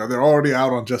anymore. They're already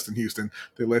out on Justin Houston.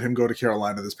 They let him go to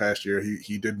Carolina this past year.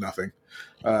 He did nothing.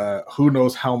 Who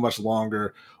knows how much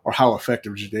longer or how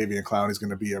effective Jadeveon Clowney is going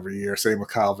to be every year. Same with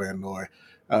Kyle Van Noy,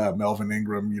 Melvin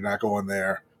Ingram. You're not going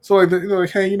there. So they're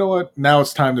like, hey, you know what? Now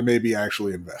it's time to maybe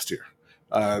actually invest here.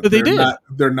 But they did.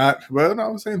 They're not. Well, no, I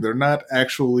was saying they're not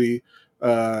actually.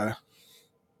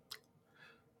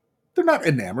 They're not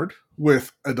enamored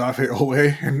with Odafe Owe,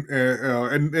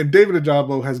 and David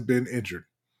Ojabo has been injured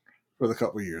for the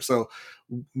couple of years, so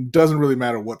it doesn't really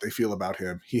matter what they feel about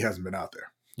him. He hasn't been out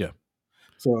there. Yeah.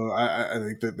 So I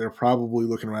think that they're probably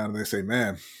looking around and they say,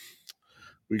 man,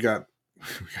 we got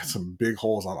some big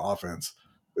holes on offense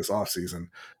this offseason.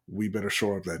 We better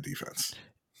shore up that defense.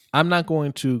 I'm not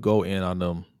going to go in on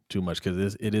them too much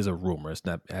because it is a rumor.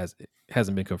 It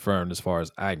hasn't been confirmed as far as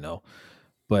I know.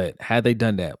 But had they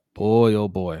done that, boy, oh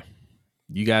boy,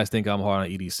 you guys think I'm hard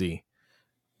on EDC.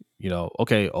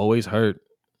 Okay, always hurt,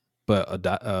 but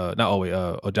not always.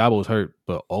 Ojabo was hurt,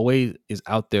 but always is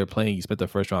out there playing. You spent the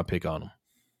first round pick on him,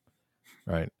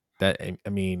 right? That I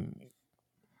mean,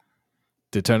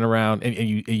 to turn around and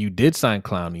you did sign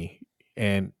Clowney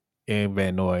and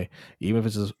Van Noy, even if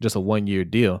it's just a 1-year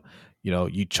deal.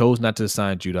 You chose not to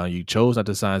sign Judon. You chose not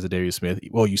to sign Za'Darius Smith.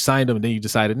 Well, you signed him, and then you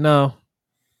decided no,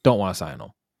 don't want to sign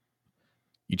him.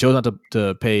 You chose not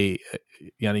to pay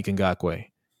Yannick Ngakoue.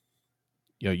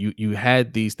 You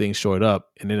had these things shored up,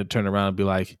 and then to turn around and be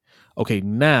like, okay,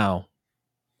 now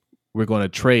we're going to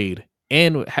trade,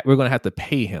 and we're going to have to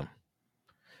pay him.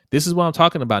 This is what I'm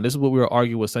talking about. This is what we were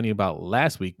arguing with Sonny about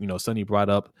last week. Sonny brought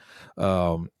up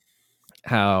how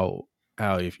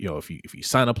if you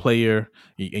sign a player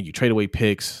and you trade away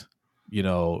picks,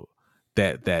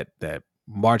 that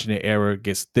margin of error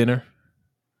gets thinner.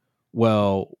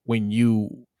 Well, when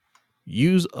you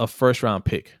use a first round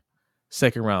pick,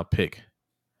 second round pick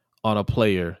on a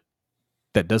player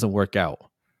that doesn't work out,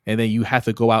 and then you have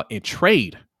to go out and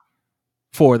trade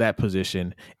for that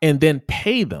position and then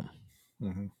pay them.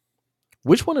 Mm-hmm.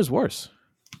 Which one is worse?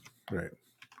 Right.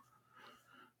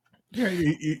 Yeah,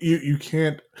 you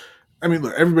can't. I mean,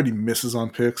 look, everybody misses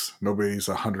on picks. Nobody's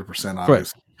 100%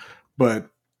 obvious, but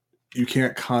you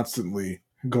can't constantly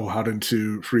go out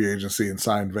into free agency and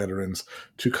sign veterans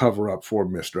to cover up for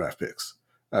missed draft picks.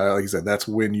 Like you said, that's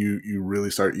when you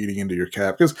really start eating into your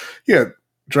cap. Because, yeah,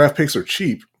 draft picks are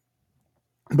cheap,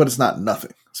 but it's not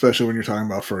nothing, especially when you're talking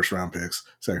about first round picks,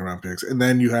 second round picks. And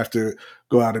then you have to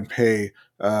go out and pay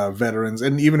veterans.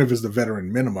 And even if it's the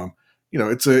veteran minimum,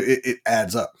 it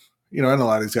adds up. And a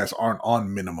lot of these guys aren't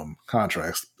on minimum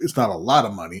contracts. It's not a lot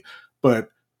of money, but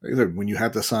like I said, when you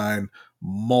have to sign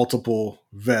multiple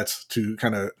vets to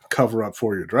kind of cover up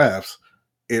for your drafts,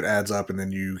 it adds up. And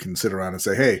then you can sit around and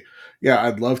say, hey, yeah,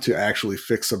 I'd love to actually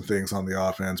fix some things on the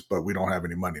offense, but we don't have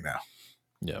any money now.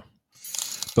 Yeah.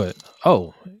 But,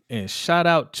 and shout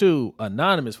out to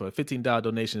Anonymous for a $15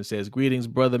 donation. It says, greetings,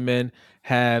 brother men.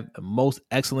 Have the most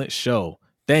excellent show.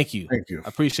 Thank you. Thank you. I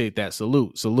appreciate that.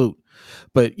 Salute.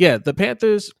 But yeah, the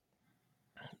Panthers,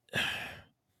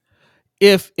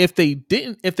 if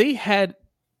they had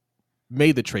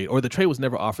made the trade, or the trade was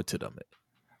never offered to them,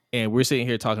 and we're sitting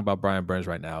here talking about Brian Burns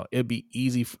right now, it'd be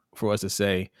easy for us to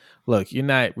say, look, you're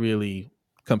not really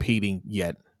competing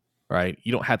yet, right?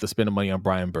 You don't have to spend the money on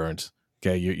Brian Burns.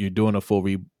 Okay, you're doing a full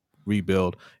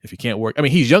rebuild. If you can't work, I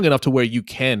mean, he's young enough to where you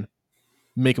can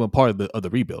make him a part of the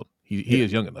rebuild. He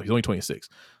is young enough. He's only 26.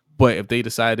 But if they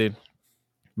decided,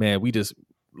 man, we just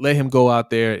let him go out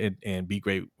there and be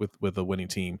great with a winning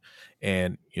team,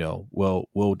 and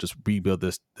we'll just rebuild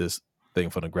this thing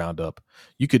from the ground up.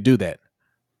 You could do that,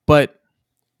 but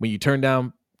when you turn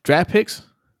down draft picks,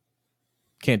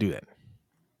 can't do that.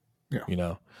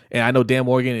 Yeah. And I know Dan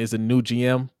Morgan is a new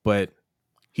GM, but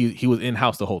he was in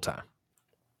house the whole time.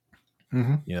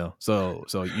 Mm-hmm.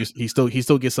 So he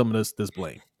still gets some of this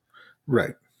blame.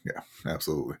 Right. Yeah.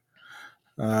 Absolutely.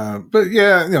 But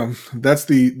yeah, that's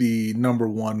the number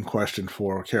one question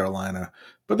for Carolina.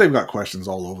 But they've got questions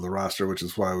all over the roster, which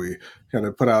is why we kind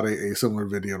of put out a similar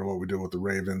video to what we did with the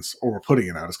Ravens, or we're putting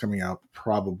it out. It's coming out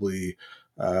probably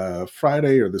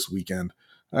Friday or this weekend.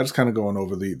 Just kind of going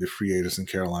over the free agents in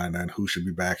Carolina and who should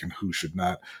be back and who should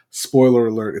not. Spoiler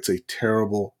alert, it's a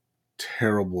terrible,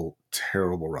 terrible,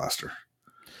 terrible roster.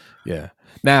 Yeah.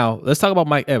 Now, let's talk about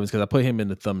Mike Evans, because I put him in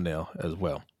the thumbnail as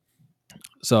well.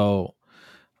 So,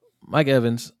 Mike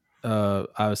Evans,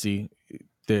 obviously,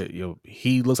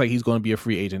 he looks like he's going to be a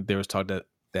free agent. There was talk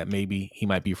that maybe he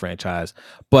might be franchised.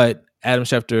 But Adam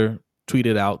Schefter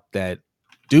tweeted out that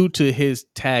due to his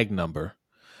tag number,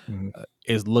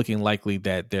 is looking likely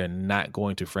that they're not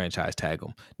going to franchise tag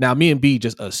him. Now, me and B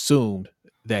just assumed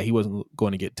that he wasn't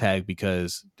going to get tagged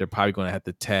because they're probably going to have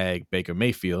to tag Baker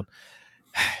Mayfield.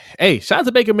 Hey, shout out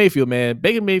to Baker Mayfield, man.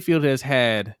 Baker Mayfield has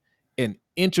had an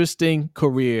interesting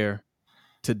career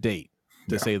to date,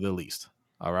 to say the least.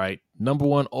 All right. Number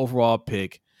 1 overall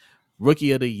pick,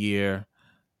 rookie of the year,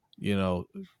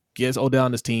 gets Odell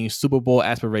on his team, Super Bowl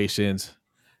aspirations,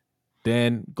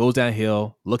 then goes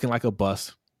downhill looking like a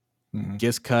bust,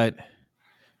 gets cut,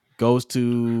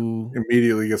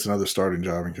 immediately gets another starting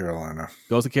job in Carolina.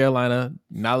 Goes to Carolina,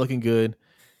 not looking good,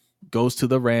 goes to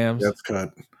the Rams,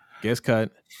 gets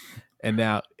cut, and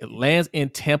now it lands in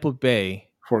Tampa Bay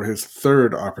for his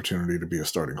third opportunity to be a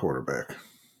starting quarterback.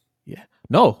 Yeah.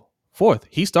 No, fourth.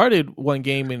 He started one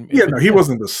game in he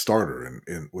wasn't the starter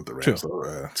in with the Rams.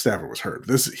 So, Stafford was hurt.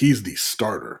 He's the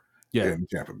starter in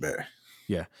Tampa Bay.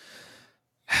 Yeah.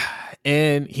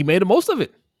 And he made the most of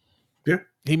it. Yeah.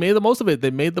 He made the most of it. They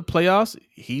made the playoffs.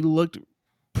 He looked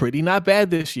pretty not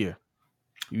bad this year.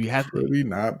 Pretty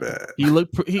not bad. He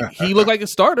looked like a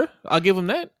starter. I'll give him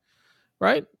that.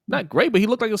 Right? Not great, but he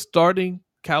looked like a starting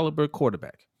caliber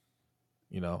quarterback.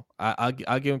 I'll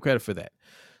give him credit for that.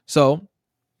 So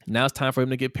now it's time for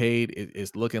him to get paid.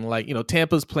 It's looking like,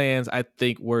 Tampa's plans, I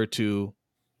think, were to,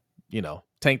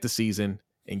 tank the season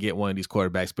and get one of these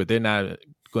quarterbacks, but they're not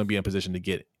going to be in a position to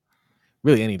get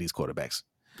really any of these quarterbacks.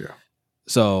 Yeah.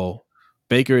 So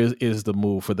Baker is the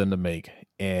move for them to make.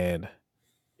 And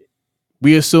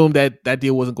we assumed that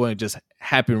deal wasn't going to just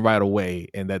happen right away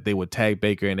and that they would tag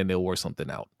Baker and then they'll work something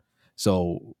out.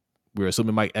 So we're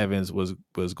assuming Mike Evans was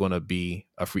going to be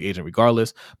a free agent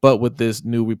regardless. But with this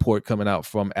new report coming out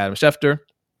from Adam Schefter,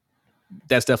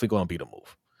 that's definitely going to be the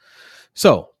move.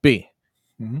 So, B,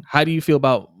 how do you feel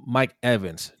about Mike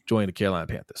Evans joining the Carolina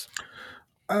Panthers?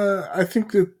 I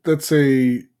think that's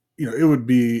it would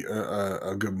be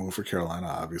a good move for Carolina.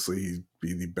 Obviously, he'd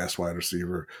be the best wide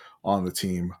receiver on the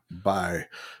team by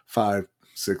 5,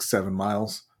 6, 7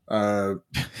 miles. I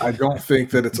don't think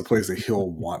that it's a place that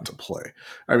he'll want to play.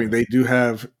 I mean, they do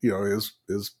have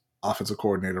his offensive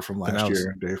coordinator from last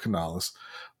year, Dave Canales,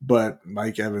 but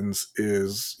Mike Evans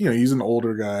is he's an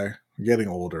older guy, getting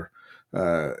older.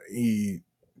 He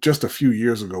just a few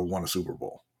years ago won a Super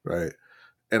Bowl, right?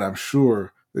 And I'm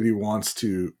sure that he wants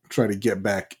to try to get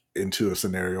back into a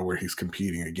scenario where he's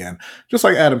competing again, just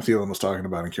like Adam Thielen was talking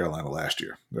about in Carolina last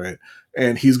year, right?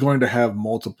 And he's going to have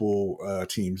multiple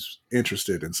teams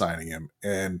interested in signing him.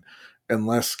 And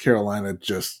unless Carolina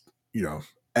just,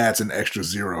 adds an extra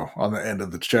zero on the end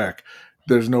of the check,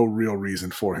 there's no real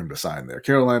reason for him to sign there.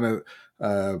 Carolina,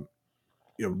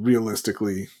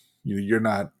 realistically, they're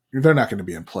not going to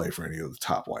be in play for any of the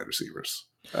top wide receivers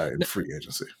in free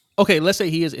agency. Okay, let's say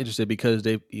he is interested because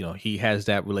he has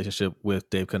that relationship with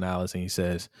Dave Canales, and he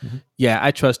says, "Yeah,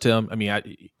 I trust him." I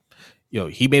mean,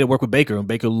 he made it work with Baker, and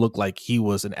Baker looked like he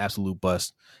was an absolute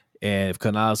bust. And if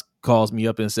Canales calls me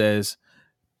up and says,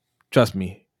 "Trust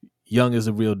me, Young is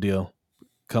a real deal.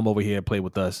 Come over here and play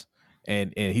with us,"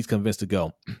 and he's convinced to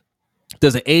go,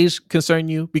 does the age concern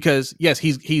you? Because yes,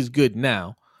 he's good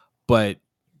now, but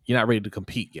you're not ready to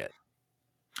compete yet.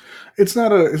 It's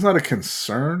not a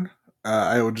concern.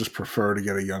 I would just prefer to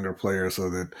get a younger player so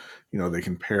that they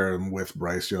can pair him with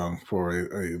Bryce Young for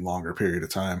a longer period of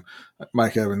time.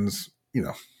 Mike Evans,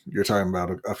 you're talking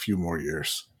about a few more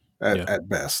years at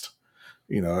best,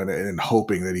 and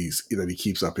hoping that he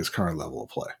keeps up his current level of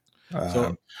play.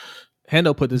 So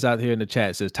Hendo put this out here in the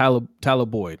chat. It says Tyler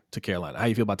Boyd to Carolina. How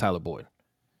you feel about Tyler Boyd?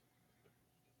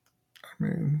 I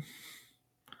mean,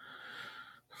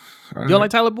 you don't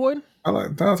like Tyler Boyd?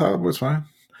 Tyler Boyd's fine.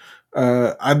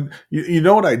 You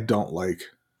know what I don't like?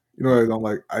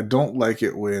 I don't like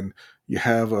it when you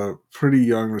have a pretty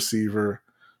young receiver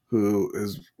who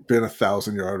has been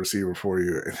 1,000-yard receiver for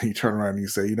you, and you turn around and you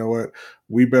say, you know what,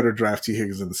 we better draft T.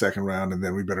 Higgins in the second round, and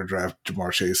then we better draft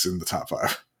Jamar Chase in the top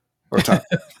 5 or top.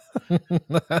 And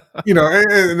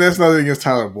that's nothing against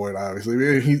Tyler Boyd.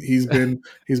 Obviously, he's been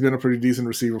a pretty decent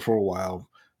receiver for a while.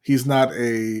 He's not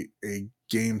a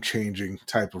game-changing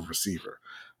type of receiver.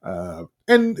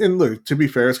 And look, to be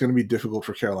fair, it's going to be difficult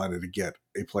for Carolina to get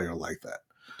a player like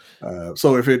that.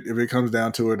 So if it comes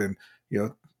down to it, and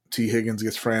T. Higgins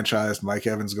gets franchised, Mike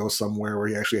Evans goes somewhere where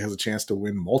he actually has a chance to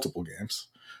win multiple games.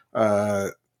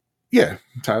 Tyler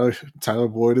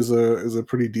Boyd is a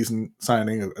pretty decent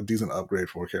signing, a decent upgrade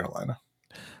for Carolina.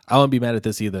 I wouldn't be mad at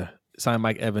this either. Sign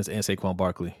Mike Evans and Saquon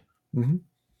Barkley. Mm-hmm.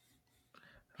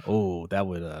 Oh, that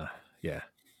would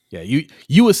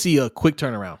you would see a quick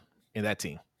turnaround in that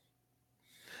team.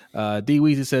 D.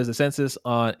 Weezy says the census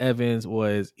on Evans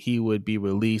was he would be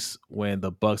released when the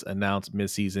Bucs announced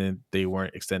midseason they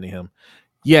weren't extending him.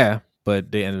 Yeah,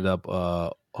 but they ended up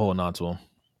holding on to him.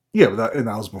 Yeah, but that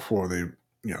was before they,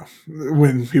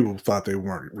 when people thought they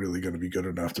weren't really going to be good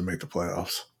enough to make the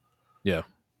playoffs. Yeah.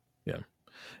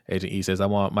 Agent E says, I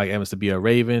want Mike Evans to be a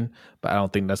Raven, but I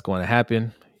don't think that's going to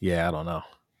happen. Yeah, I don't know.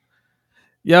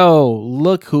 Yo,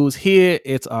 look who's here.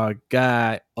 It's our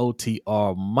guy,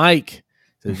 OTR Mike.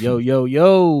 Says,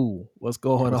 yo, what's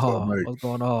going on? What's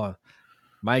going on?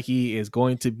 Mikey is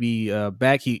going to be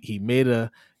back. He made an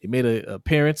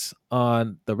appearance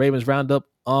on the Ravens Roundup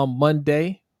on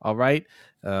Monday. All right.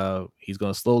 He's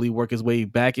going to slowly work his way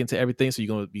back into everything. So you're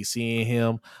going to be seeing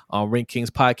him on Ring Kings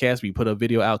podcast. We put a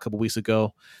video out a couple weeks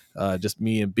ago, just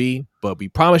me and B. But we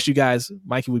promised you guys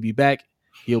Mikey would be back.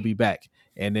 He'll be back.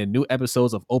 And then new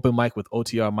episodes of Open Mic with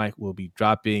OTR Mike will be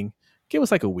dropping. Give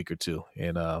us like a week or two,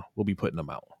 and we'll be putting them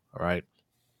out. All right.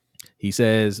 He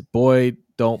says, Boyd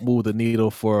don't move the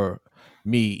needle for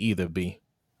me either, B.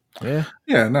 Yeah,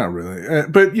 not really.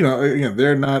 But again,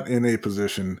 they're not in a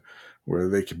position where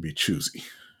they can be choosy.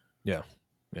 Yeah.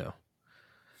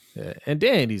 And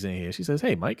Danity's in here. She says,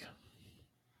 hey, Mike.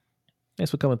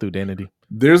 Thanks for coming through, Danity.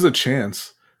 There's a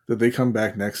chance that they come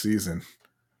back next season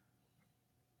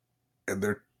and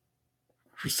their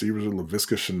receivers are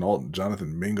Laviska Shenault,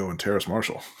 Jonathan Mingo, and Terrace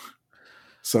Marshall.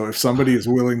 So if somebody is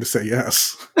willing to say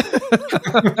yes.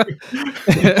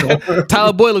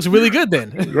 Tyler Boyd looks really good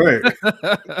then. Right.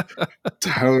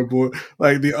 Tyler Boyd.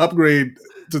 Like the upgrade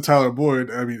to Tyler Boyd,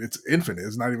 I mean, it's infinite.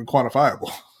 It's not even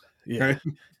quantifiable. Yeah. Right?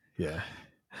 Yeah.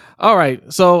 All right.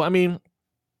 So, I mean,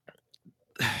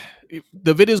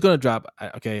 the video is going to drop.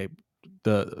 Okay,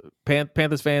 the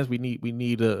Panthers fans, we need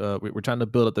we're trying to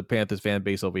build up the Panthers fan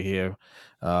base over here.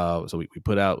 So we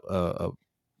put out a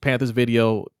Panthers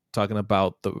video talking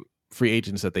about the free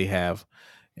agents that they have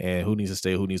and who needs to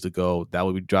stay, who needs to go. That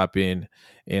will be dropping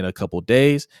in a couple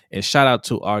days. And shout out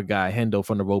to our guy Hendo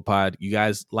from the Road Pod. You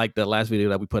guys liked that last video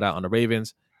that we put out on the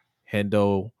Ravens.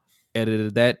 Hendo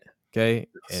edited that. Okay,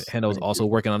 and Hendo's also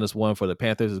working on this one for the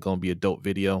Panthers. It's going to be a dope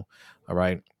video. All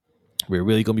right. We're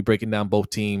really going to be breaking down both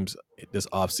teams this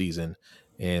offseason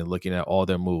and looking at all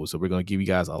their moves. So we're going to give you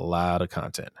guys a lot of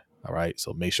content. All right.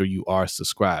 So make sure you are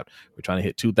subscribed. We're trying to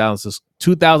hit 2,000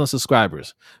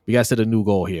 subscribers. We got to set a new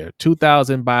goal here.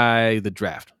 2,000 by the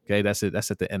draft. Okay. That's it.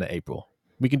 That's at the end of April.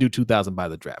 We can do 2,000 by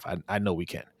the draft. I know we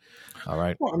can. All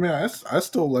right. Well, I mean, I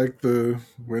still like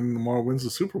when Lamar wins the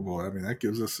Super Bowl. I mean, that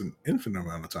gives us an infinite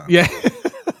amount of time. Yeah.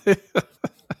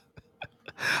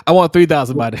 I want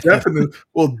 3,000 by then.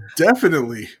 We'll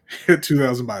definitely hit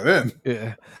 2,000 by then.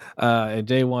 Yeah. And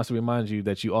Jay wants to remind you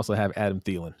that you also have Adam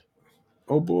Thielen.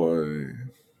 Oh boy.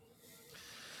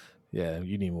 Yeah,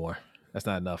 you need more. That's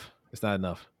not enough. It's not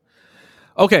enough.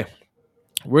 Okay.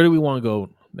 Where do we want to go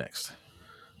next?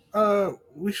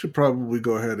 We should probably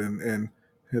go ahead and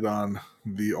hit on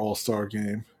the All-Star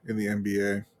game in the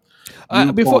NBA.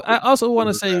 Before I also want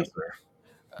to say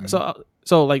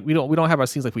so like we don't have our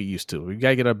scenes like we used to. We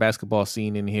gotta get our basketball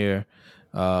scene in here.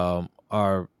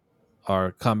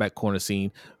 Our combat corner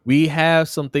scene. We have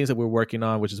some things that we're working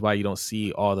on, which is why you don't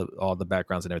see all the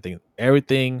backgrounds and everything.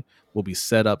 Everything will be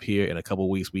set up here in a couple of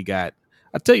weeks. I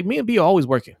tell you, me and B are always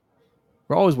working.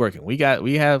 We're always working. We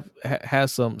have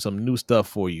some new stuff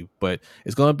for you, but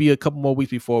it's going to be a couple more weeks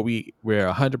before we're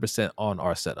 100% on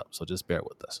our setup. So just bear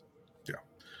with us.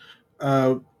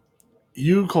 Yeah.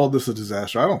 You called this a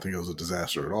disaster. I don't think it was a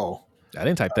disaster at all. I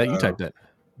didn't type that. You typed that.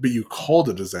 But you called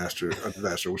it a disaster,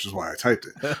 which is why I typed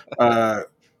it.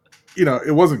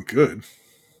 It wasn't good,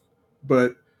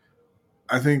 but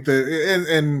I think that,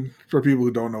 and for people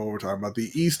who don't know what we're talking about,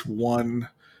 the East won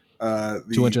the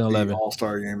 211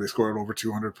 All-Star game. They scored over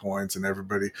 200 points, and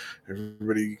everybody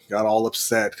got all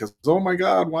upset because, oh my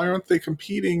God, why aren't they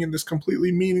competing in this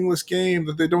completely meaningless game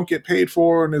that they don't get paid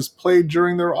for and is played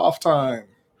during their off time?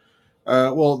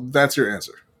 Well, that's your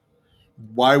answer.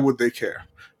 Why would they care?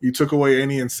 You took away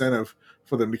any incentive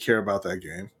for them to care about that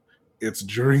game. It's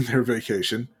during their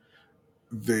vacation.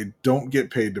 They don't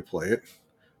get paid to play it.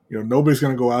 Nobody's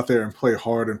going to go out there and play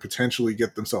hard and potentially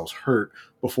get themselves hurt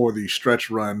before the stretch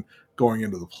run going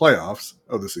into the playoffs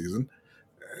of the season.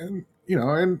 And,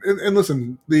 and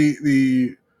listen,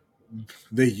 they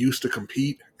used to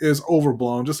compete is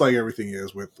overblown, just like everything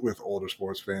is with older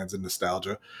sports fans and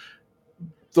nostalgia.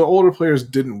 The older players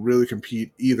didn't really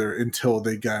compete either until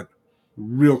they got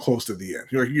real close to the end.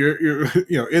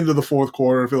 You're into the fourth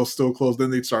quarter. If it was still close,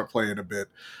 then they'd start playing a bit.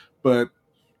 But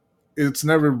it's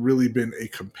never really been a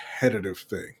competitive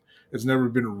thing. It's never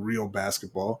been real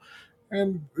basketball.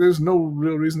 And there's no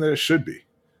real reason that it should be.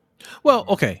 Well,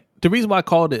 okay. The reason why I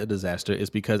called it a disaster is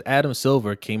because Adam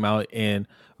Silver came out and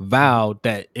vowed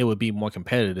that it would be more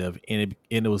competitive, and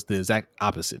it was the exact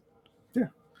opposite. Yeah.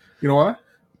 You know why?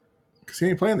 Because he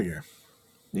ain't playing the game.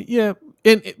 Yeah.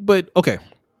 But okay.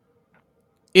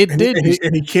 And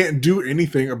he can't do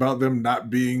anything about them not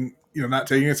being, not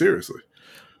taking it seriously.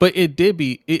 But it did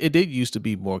used to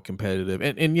be more competitive.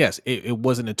 And yes, it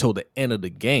wasn't until the end of the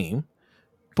game,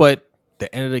 but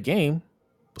the end of the game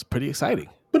was pretty exciting.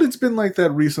 But it's been like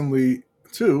that recently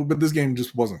too, but this game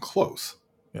just wasn't close.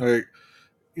 Yeah. Like,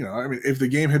 if the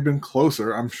game had been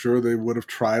closer, I'm sure they would have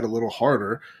tried a little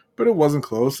harder, but it wasn't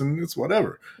close and it's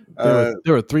whatever. There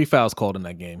were 3 fouls called in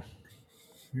that game.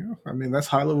 Yeah, that's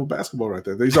high level basketball right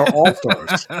there. These are all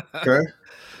stars. Okay.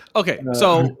 Okay.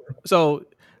 So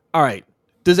all right.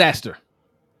 Disaster.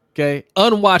 Okay.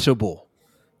 Unwatchable.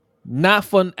 Not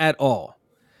fun at all.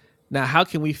 Now, how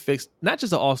can we fix not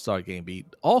just the All-Star game,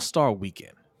 but All-Star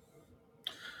weekend?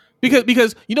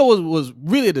 Because what was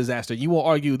really a disaster, you won't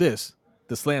argue this,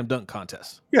 the slam dunk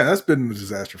contest. Yeah, that's been a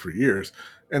disaster for years.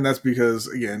 And that's because,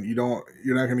 again,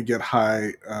 you're not going to get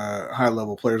high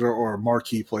level players or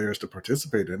marquee players to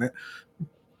participate in it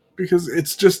because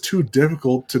it's just too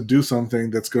difficult to do something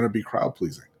that's going to be crowd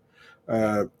pleasing.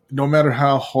 No matter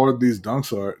how hard these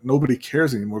dunks are, nobody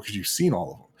cares anymore because you've seen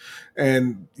all of them.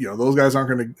 And, those guys aren't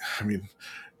going to,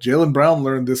 Jaylen Brown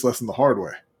learned this lesson the hard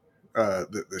way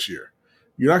this year.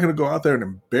 You're not going to go out there and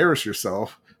embarrass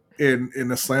yourself in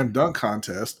a slam dunk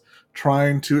contest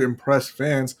trying to impress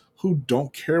fans who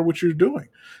don't care what you're doing.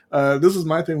 This is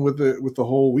my thing with the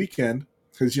whole weekend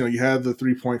because, you had the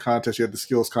 3-point contest, you had the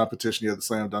skills competition, you had the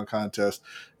slam dunk contest,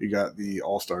 you got the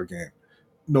All-Star game.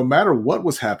 no matter what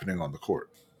was happening on the court,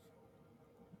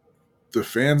 the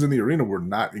fans in the arena were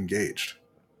not engaged.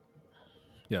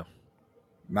 Yeah.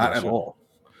 Not Yeah, at sure. all.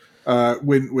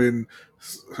 When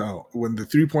the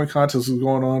 3-point contest was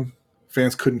going on,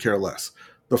 fans couldn't care less.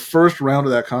 The first round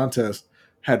of that contest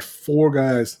had 4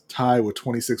 guys tie with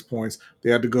 26 points.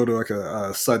 They had to go to like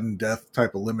a sudden death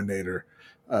type eliminator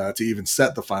to even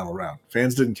set the final round.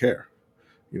 Fans didn't care.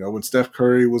 You know, when Steph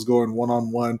Curry was going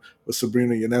one-on-one with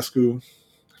Sabrina Ionescu,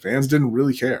 fans didn't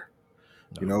really care.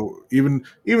 No. You know,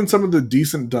 even some of the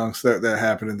decent dunks that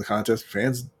happened in the contest,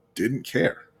 fans didn't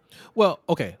care. Well,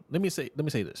 okay. Let me say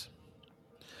this.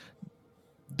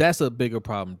 That's a bigger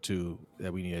problem too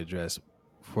that we need to address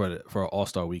for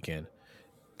All-Star weekend.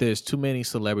 There's too many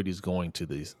celebrities going to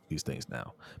these things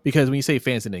now. Because when you say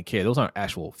fans didn't care, those aren't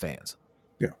actual fans.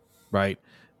 Yeah. Right?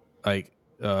 Like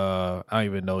I don't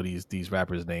even know these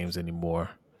rappers' names anymore.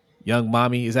 Young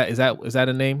Mommy, is that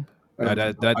a name? Did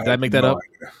I make that up?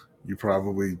 Idea. You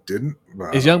probably didn't.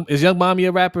 Is Young Mommy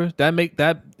a rapper? Did I make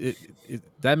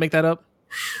that up?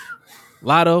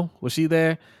 Lotto, was she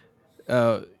there?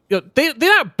 They're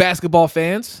not basketball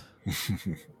fans.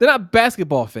 They're not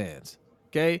basketball fans.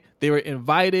 Okay, they were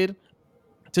invited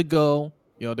to go.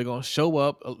 You know, they're gonna show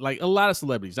up like a lot of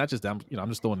celebrities, not just them. You know, I'm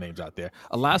just throwing names out there.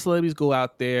 A lot of celebrities go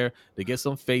out there. They get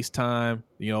some FaceTime.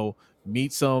 You know,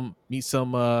 meet some.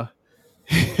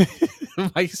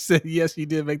 Mike said, "Yes, you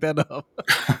did make that up."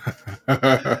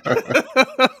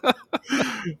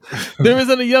 There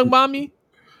isn't a Young Mommy.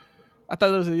 I thought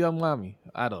there was a Young Mommy.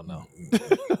 I don't know.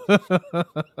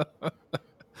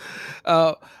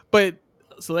 But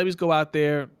celebrities go out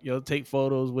there, you know, take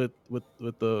photos with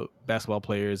the basketball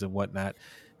players and whatnot.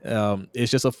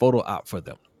 It's just a photo op for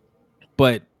them.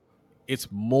 But it's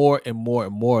more and more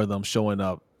and more of them showing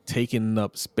up, taking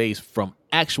up space from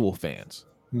actual fans.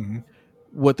 Mm-hmm.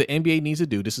 What the NBA needs to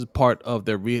do, this is part of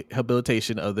the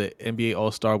rehabilitation of the NBA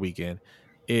All-Star Weekend,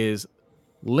 is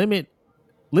limit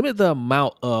the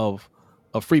amount of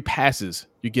free passes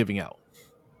you're giving out.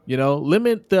 You know,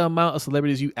 limit the amount of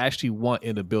celebrities you actually want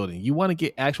in the building. You want to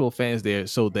get actual fans there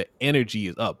so the energy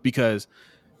is up, because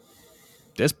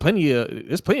there's plenty of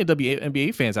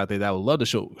WNBA fans out there that would love to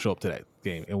show up to that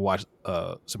game and watch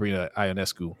Sabrina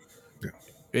Ionescu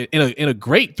in a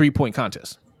great 3-point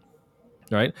contest.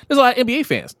 Right? There's a lot of NBA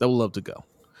fans that would love to go,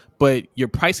 but you're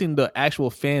pricing the actual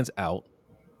fans out,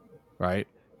 right?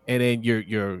 And then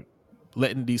you're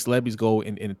letting these celebrities go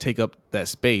and take up that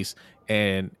space.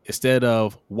 And instead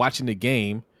of watching the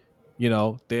game, you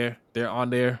know, they're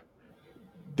on their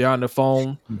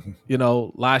phone, Mm-hmm. you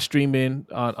know, live streaming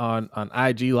on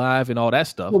IG Live and all that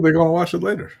stuff. Well, they're gonna watch it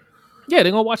later. Yeah,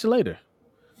 they're gonna watch it later.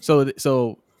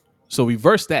 So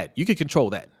reverse that. You can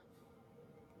control that.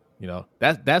 You know,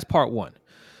 that's part one.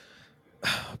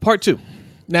 Part two.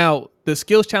 Now, the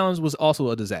skills challenge was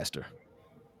also a disaster.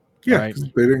 Yeah, right?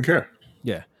 They didn't care.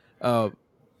 Yeah.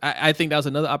 I think that was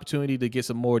another opportunity to get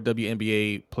some more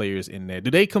WNBA players in there. Do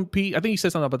they compete? I think you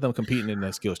said something about them competing in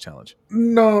the skills challenge.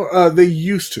 No, they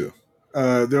used to.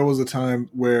 There was a time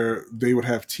where they would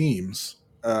have teams,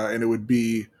 and it would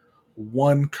be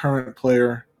one current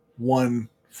player, one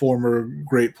former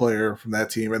great player from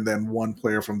that team, and then one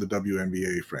player from the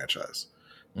WNBA franchise.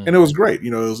 Mm. And it was great.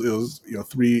 You know, it was you know,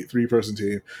 three person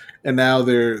team, and now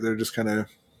they're just kind of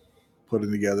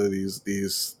putting together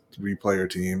these 3-player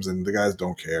teams, and the guys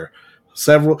don't care.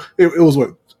 It was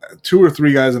what, 2 or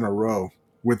 3 guys in a row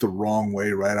went the wrong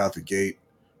way right out the gate,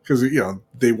 because, you know,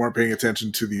 they weren't paying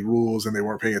attention to the rules and they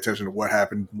weren't paying attention to what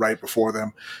happened right before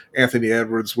them. Anthony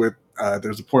Edwards,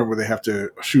 there's a point where they have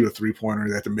to shoot a 3-pointer,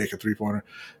 they have to make a 3-pointer,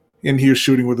 and he was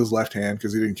shooting with his left hand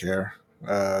because he didn't care.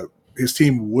 His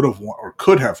team would have won, or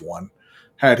could have won,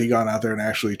 had he gone out there and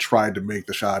actually tried to make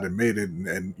the shot and made it,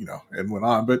 and you know, and went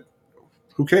on. But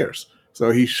who cares?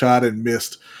 So he shot and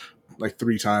missed like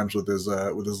 3 times with his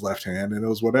left hand, and it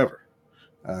was whatever.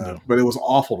 But it was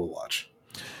awful to watch.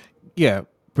 Yeah,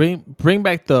 bring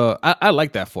back the. I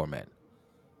like that format.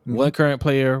 Mm-hmm. One current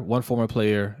player, one former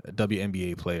player, a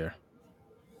WNBA player.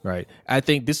 Right. I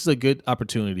think this is a good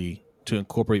opportunity to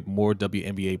incorporate more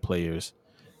WNBA players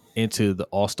into the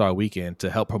All-Star weekend to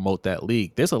help promote that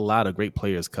league. There's a lot of great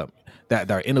players that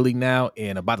are in the league now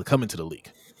and about to come into the league.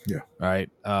 Yeah. Right.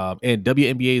 And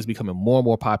WNBA is becoming more and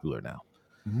more popular now.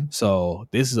 Mm-hmm. So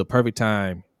this is a perfect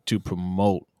time to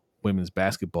promote women's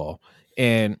basketball.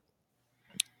 And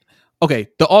okay,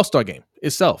 the All-Star game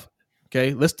itself.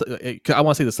 Okay, I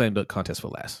want to say the slam dunk contest for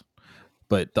last,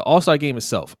 but the All-Star game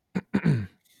itself.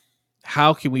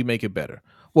 How can we make it better?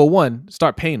 Well, one,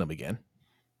 start paying them again.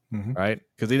 Mm-hmm. Right?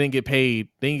 Because they didn't get paid.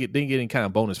 They didn't get any kind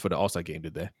of bonus for the All-Star game,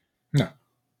 did they?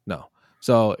 No.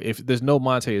 So if there's no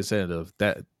monetary incentive,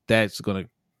 that's going to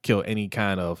kill any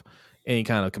kind of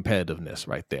competitiveness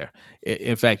right there.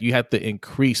 In fact, you have to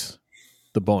increase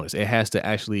the bonus. It has to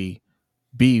actually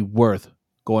be worth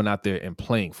going out there and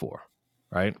playing for,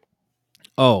 right?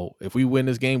 Oh, if we win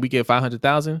this game, we get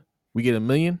 500,000. We get $1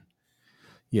 million.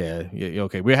 Yeah,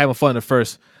 okay. We're having fun the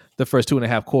first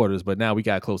 2.5 quarters, but now we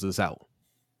got to close this out,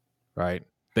 right?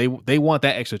 They want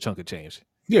that extra chunk of change.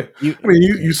 Yeah, I mean,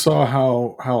 you saw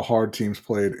how hard teams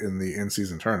played in the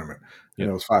in-season tournament. Yeah.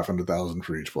 It was 500,000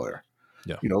 for each player.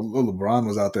 Yeah. LeBron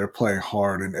was out there playing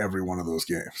hard in every one of those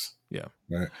games. Yeah.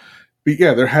 Right. But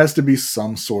yeah, there has to be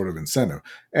some sort of incentive,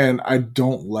 and I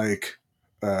don't like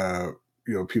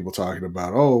people talking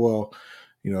about, oh well,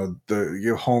 the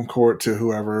give home court to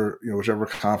whoever, whichever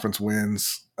conference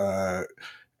wins. I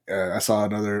saw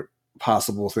another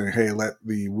possible thing. Hey, let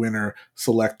the winner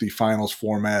select the finals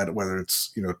format, whether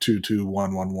it's 2-2,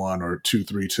 1-1-1, or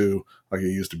 2-3-2, like it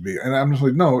used to be. And I'm just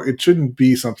like, no, it shouldn't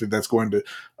be something that's going to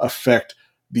affect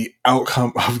the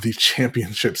outcome of the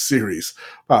championship series,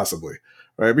 possibly,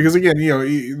 right? Because again,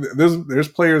 there's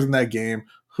players in that game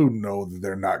who know that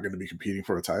they're not going to be competing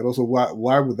for a title. So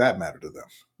why would that matter to them?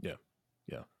 Yeah.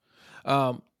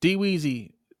 D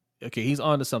Weezy, okay, he's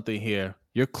on to something here.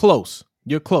 You're close.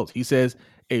 He says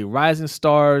a Rising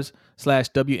Stars /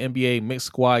 WNBA mixed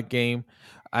squad game.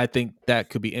 I think that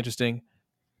could be interesting.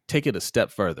 Take it a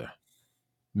step further.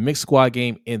 Mixed squad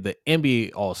game in the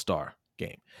NBA All-Star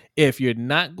game. If you're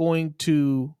not going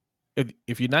to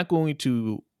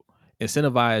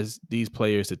incentivize these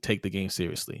players to take the game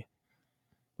seriously,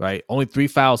 right? Only 3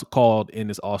 fouls called in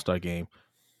this All-Star game.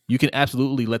 You can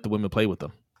absolutely let the women play with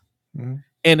them. Mm-hmm.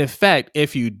 And in fact,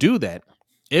 if you do that,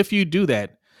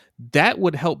 that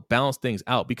would help balance things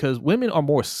out because women are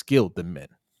more skilled than men,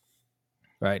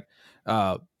 right?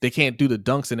 They can't do the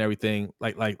dunks and everything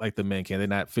like the men can. They're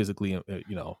not physically,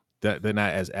 they're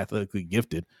not as athletically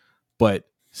gifted, but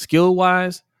skill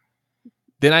wise,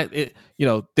 they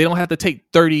don't have to take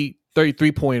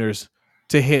 33 pointers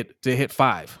to hit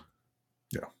 5.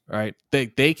 Yeah. Right.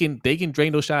 They can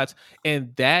drain those shots,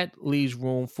 and that leaves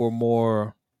room for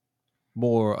more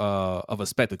of a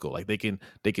spectacle. Like they can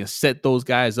set those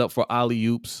guys up for alley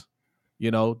oops.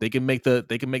 They can make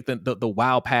the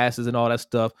wild passes and all that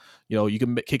stuff. You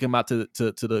can kick them out to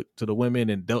the women,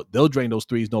 and they'll drain those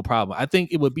threes no problem. I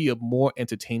think it would be a more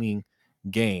entertaining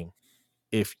game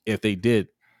if they did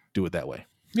do it that way.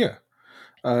 Yeah.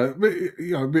 But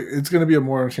it's going to be a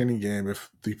more entertaining game if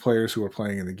the players who are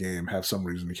playing in the game have some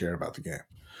reason to care about the game,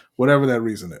 whatever that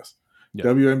reason is. Yeah.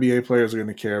 WNBA players are going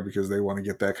to care because they want to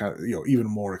get that kind of, even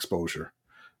more exposure.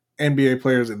 NBA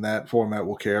players in that format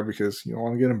will care because you don't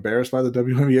want to get embarrassed by the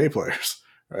WNBA players,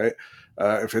 right?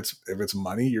 If it's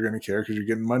money, you're going to care because you're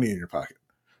getting money in your pocket.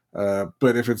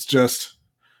 But if it's just,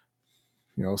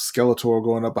 Skeletor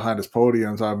going up behind his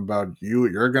podium talking about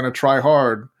you're going to try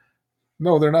hard.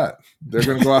 No, they're not. They're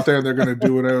going to go out there and they're going to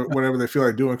do whatever they feel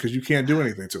like doing because you can't do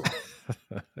anything to them.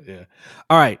 Yeah.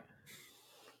 All right.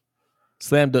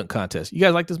 Slam dunk contest. You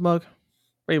guys like this mug?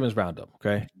 Ravens Roundup,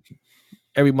 okay?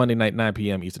 Every Monday night, 9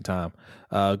 p.m. Eastern Time.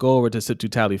 Go over to Sip to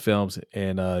Tally Films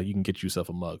and you can get yourself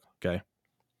a mug, okay?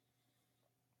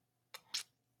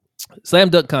 Slam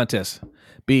dunk contest.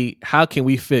 B, how can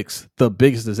we fix the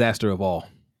biggest disaster of all?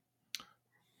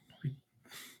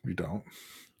 We don't.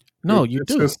 No, you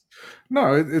do. It's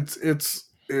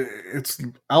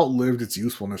outlived its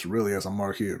usefulness really as a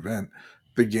marquee event.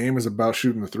 The game is about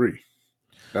shooting the three.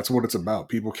 That's what it's about.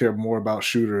 People care more about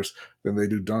shooters than they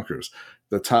do dunkers.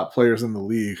 The top players in the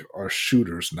league are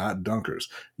shooters, not dunkers.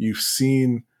 You've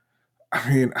seen,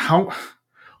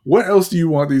 what else do you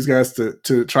want these guys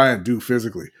to try and do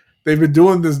physically? They've been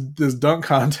doing this dunk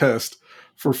contest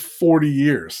for 40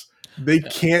 years. They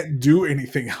can't do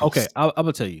anything else. Okay, I'm going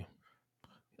to tell you.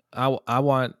 I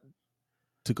want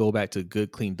to go back to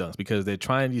good, clean dunks because they're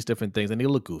trying these different things and they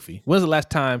look goofy. When's the last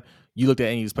time you looked at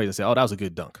any of these players and said, oh, that was a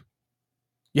good dunk?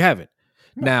 You haven't.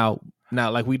 No. Now,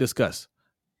 like we discussed,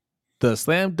 the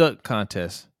slam dunk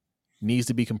contest needs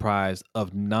to be comprised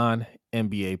of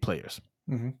non-NBA players.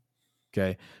 Mm-hmm.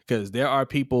 Okay? Because there are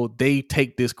people, they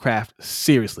take this craft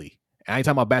seriously. I ain't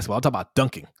talking about basketball. I'm talking about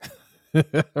dunking.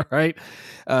 Right?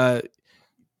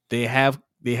 They have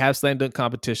slam dunk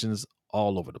competitions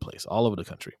all over the place, all over the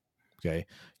country. Okay.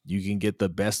 You can get the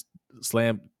best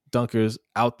slam dunkers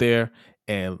out there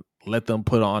and let them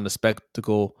put on the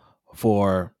spectacle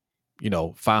for,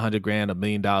 $500,000, $1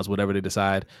 million, whatever they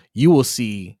decide. You will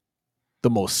see the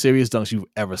most serious dunks you've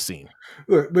ever seen.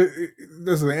 Look, but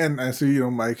this is the end. I see,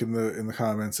 Mike in the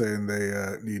comments saying they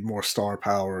need more star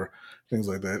power, things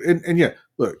like that. And yeah,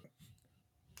 look,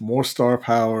 more star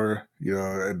power,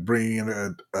 and bringing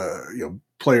in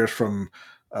players from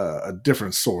a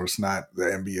different source, not the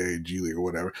NBA, G League, or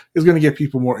whatever, is going to get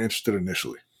people more interested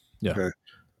initially. Yeah. Okay.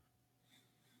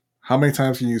 How many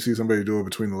times can you see somebody do a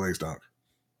between the legs dunk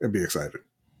and be excited?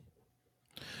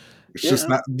 It's just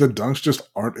not, the dunks just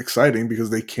aren't exciting because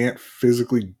they can't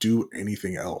physically do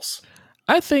anything else.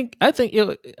 I think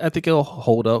it'll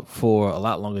hold up for a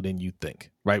lot longer than you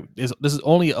think. Right? This is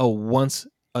only a once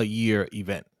a year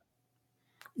event.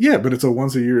 Yeah, but it's a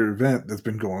once a year event that's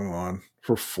been going on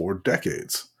for 4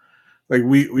 decades. Like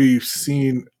we've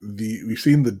seen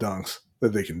the dunks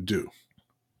that they can do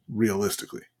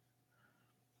realistically,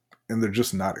 and they're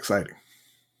just not exciting.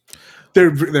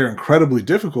 They're incredibly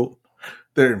difficult.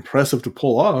 They're impressive to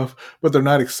pull off, but they're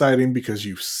not exciting because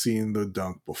you've seen the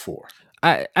dunk before.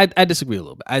 I disagree a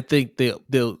little bit. I think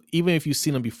they'll even if you've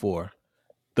seen them before,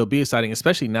 they'll be exciting,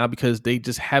 especially now because they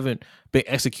just haven't been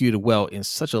executed well in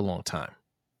such a long time.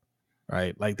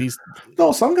 Right? Like these.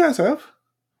 No, some guys have.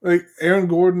 Like Aaron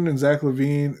Gordon and Zach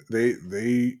LaVine,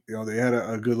 they had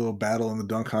a good little battle in the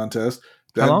dunk contest.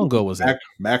 How long ago was that?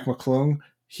 Mac McClung,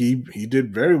 he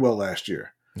did very well last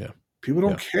year. Yeah. People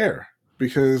don't care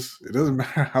because it doesn't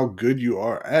matter how good you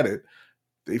are at it.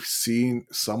 They've seen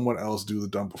someone else do the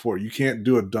dunk before. You can't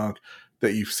do a dunk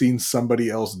that you've seen somebody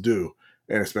else do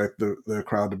and expect the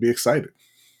crowd to be excited.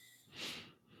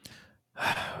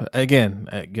 Again,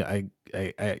 I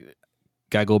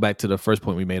gotta go back to the first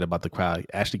point we made about the crowd.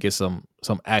 Actually get some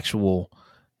actual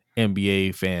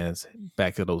NBA fans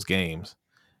back to those games,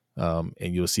 and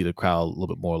you'll see the crowd a little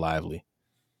bit more lively.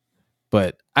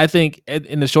 But I think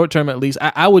in the short term, at least,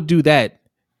 I would do that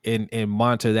and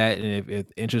monitor that. And if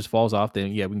interest falls off,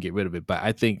 then yeah, we can get rid of it. But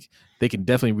I think they can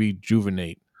definitely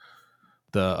rejuvenate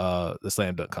the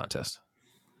slam dunk contest.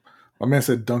 My man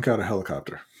said, "Dunk out a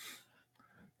helicopter."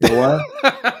 You know why?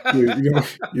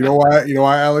 you know why? You know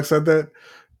why Alex said that?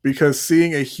 Because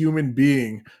seeing a human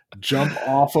being jump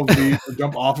off of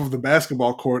the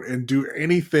basketball court and do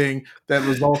anything that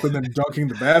results in them dunking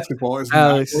the basketball is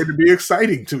Alex, not going to be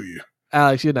exciting to you.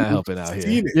 Alex, you're not helping out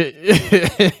here.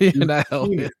 You're not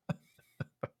helping.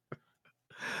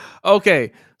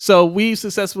 Okay, so we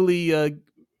successfully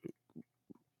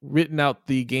written out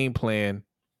the game plan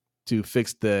to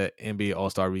fix the NBA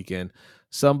All-Star Weekend.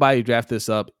 Somebody draft this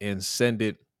up and send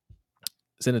it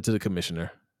to the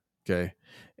commissioner, okay,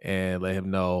 and let him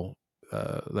know.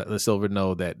 Let Silver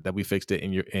know that we fixed it,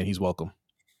 and he's welcome.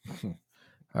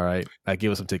 All right,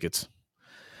 give us some tickets.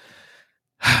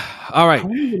 All right, I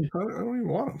don't even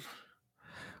want them.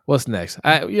 What's next?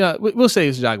 We'll say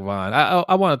it's Jacques Vaughn.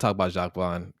 I want to talk about Jacques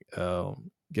Vaughn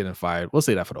getting fired. We'll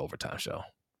say that for the overtime show.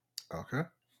 Okay.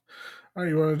 All right,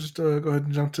 you want to just go ahead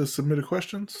and jump to submitted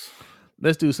questions?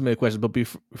 Let's do submitted questions. But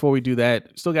before we do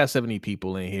that, still got 70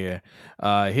 people in here.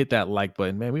 Hit that like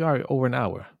button. Man, we are over an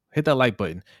hour. Hit that like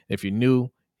button. If you're new,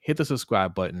 hit the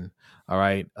subscribe button. All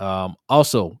right.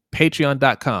 Also,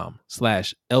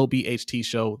 patreon.com/LBHT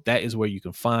show. That is where you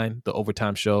can find the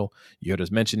overtime show. You heard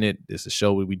us mention it. This is a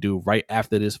show we do right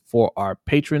after this for our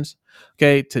patrons.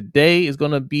 Okay. Today is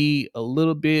going to be a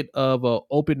little bit of an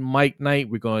open mic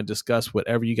night. We're going to discuss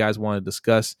whatever you guys want to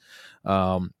discuss.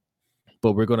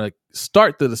 But we're going to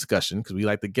start the discussion because we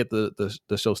like to get the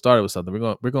show started with something.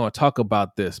 We're going to talk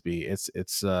about this.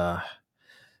 It's not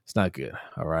good.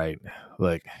 All right.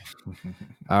 Look.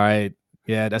 All right.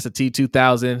 Yeah, that's a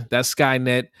T2000. That's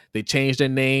Skynet. They changed their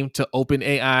name to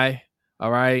OpenAI.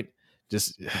 All right.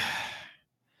 Just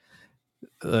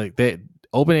like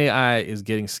OpenAI is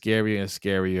getting scarier and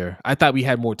scarier. I thought we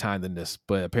had more time than this,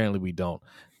 but apparently we don't.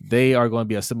 They are going to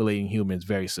be assimilating humans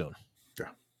very soon. Yeah.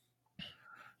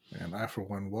 And I, for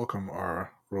one, welcome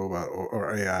our robot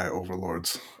or AI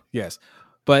overlords. Yes.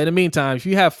 But in the meantime, if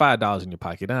you have $5 in your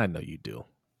pocket, and I know you do,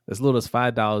 as little as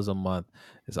 $5 a month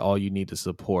is all you need to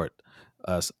support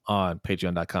us on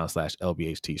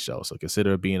patreon.com/LBHT show. So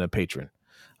consider being a patron.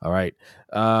 All right.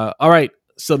 All right.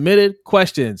 Submitted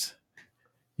questions.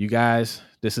 You guys,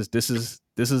 this is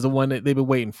the one that they've been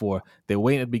waiting for. They're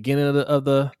waiting at the beginning of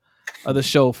the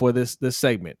show for this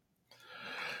segment.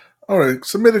 All right.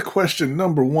 Submitted question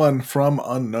number 1 from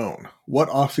Unknown. What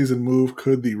offseason move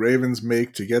could the Ravens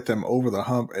make to get them over the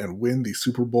hump and win the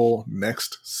Super Bowl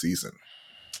next season?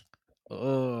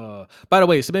 By the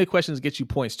way, submitted questions get you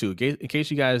points too. In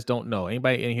case you guys don't know,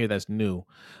 anybody in here that's new,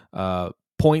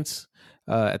 points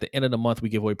at the end of the month we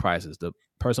give away prizes. The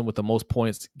person with the most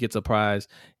points gets a prize,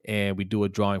 and we do a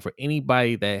drawing for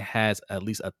anybody that has at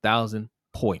least 1,000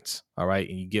 points. All right,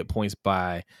 and you get points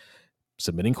by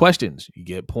submitting questions. You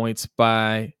get points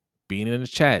by being in the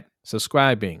chat,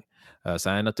 subscribing,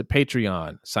 Sign up to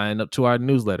Patreon. Sign up to our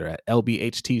newsletter at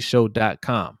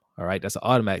lbhtshow.com. All right. That's an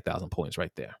automatic 1,000 points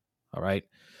right there. All right.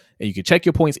 And you can check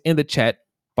your points in the chat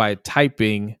by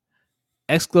typing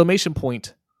exclamation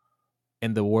point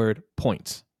in the word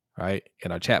points. All right.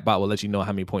 And our chat bot will let you know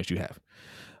how many points you have.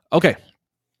 Okay.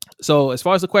 So as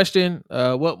far as the question,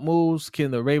 what moves can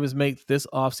the Ravens make this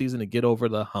offseason to get over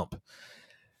the hump?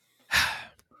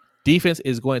 Defense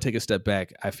is going to take a step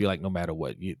back. I feel like no matter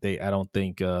what, I don't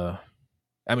think.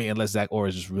 Unless Zach Orr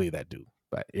is just really that dude,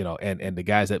 but and the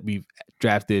guys that we've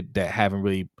drafted that haven't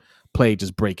really played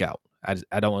just break out.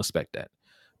 I don't expect that,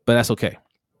 but that's okay.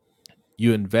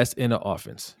 You invest in an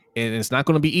offense, and it's not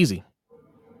going to be easy,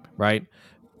 right?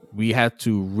 We have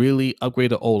to really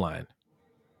upgrade the O-line.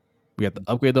 We have to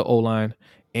upgrade the O-line,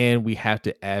 and we have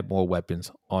to add more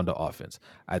weapons on the offense.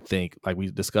 I think, like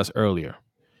we discussed earlier,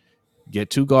 get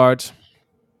 2 guards.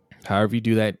 However you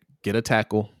do that, get a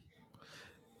tackle,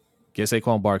 get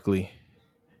Saquon Barkley,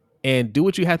 and do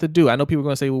what you have to do. I know people are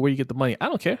going to say, well, where you get the money? I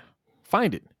don't care.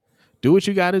 Find it. Do what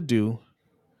you got to do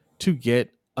to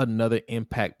get another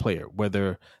impact player,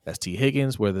 whether that's T.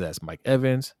 Higgins, whether that's Mike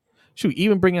Evans. Shoot,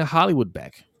 even bringing Hollywood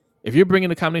back. If you're bringing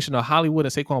a combination of Hollywood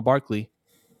and Saquon Barkley,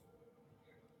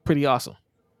 pretty awesome.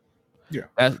 Yeah.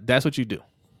 That's what you do.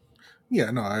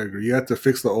 Yeah, no, I agree. You have to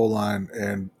fix the O-line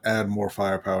and add more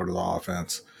firepower to the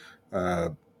offense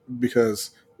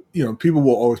because, people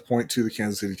will always point to the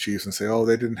Kansas City Chiefs and say, oh,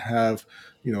 they didn't have,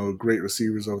 great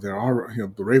receivers over there.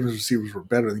 The Ravens receivers were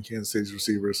better than Kansas City's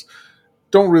receivers.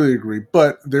 Don't really agree,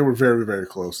 but they were very, very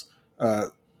close.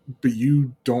 But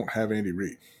you don't have Andy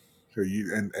Reid. So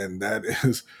and that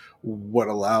is what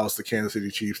allows the Kansas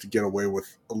City Chiefs to get away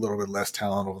with a little bit less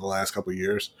talent over the last couple of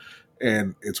years.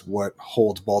 And it's what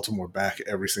holds Baltimore back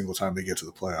every single time they get to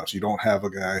the playoffs. You don't have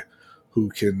a guy who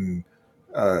can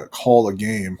call a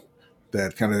game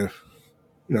that kind of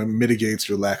mitigates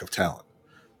your lack of talent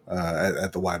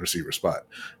at the wide receiver spot.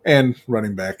 And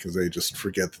running back, because they just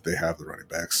forget that they have the running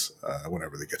backs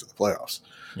whenever they get to the playoffs.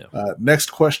 Yeah. Next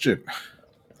question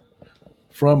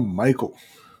from Michael.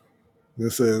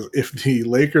 This is, if the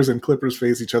Lakers and Clippers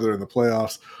face each other in the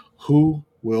playoffs, who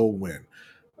will win?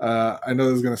 I know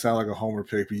this is going to sound like a homer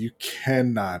pick, but you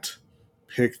cannot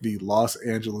pick the Los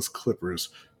Angeles Clippers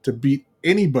to beat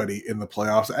anybody in the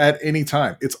playoffs at any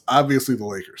time. It's obviously the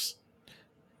Lakers.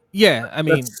 Yeah, I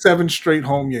mean, that's 7 straight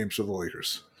home games for the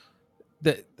Lakers.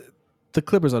 The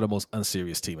Clippers are the most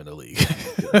unserious team in the league.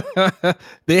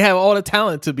 They have all the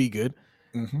talent to be good,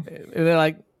 and they're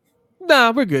like,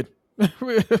 "Nah, we're good.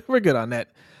 We're good on that."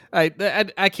 I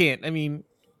can't. I mean,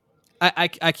 I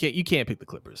can't. You can't pick the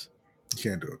Clippers.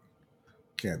 Can't do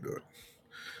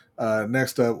it.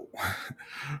 Next up,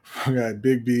 we got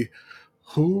Big B.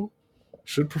 Who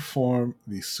should perform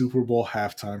the Super Bowl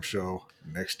halftime show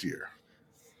next year?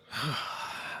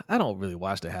 I don't really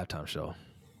watch the halftime show,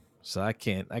 so I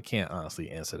can't honestly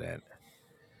answer that.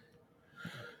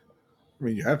 I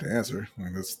mean, you have to answer. I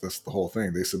mean, that's the whole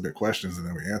thing. They submit questions and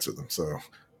then we answer them. So,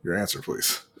 your answer,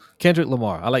 please. Kendrick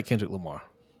Lamar. I like Kendrick Lamar.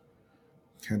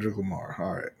 Kendrick Lamar.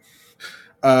 All right.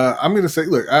 I'm going to say,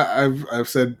 look, I've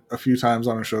said a few times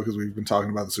on our show, because we've been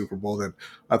talking about the Super Bowl, that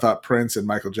I thought Prince and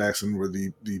Michael Jackson were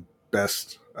the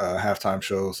best halftime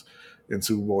shows in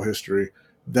Super Bowl history.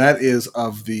 That is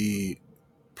of the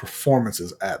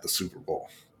performances at the Super Bowl.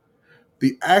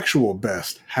 The actual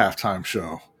best halftime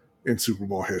show in Super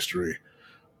Bowl history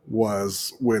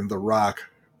was when The Rock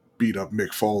beat up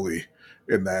Mick Foley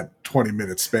in that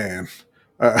 20-minute span.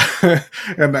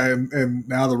 And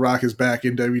now The Rock is back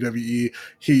in WWE.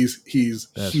 He's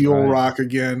heel right. Rock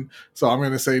again. So I'm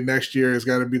going to say next year is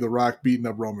going to be The Rock beating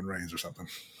up Roman Reigns or something.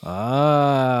 Get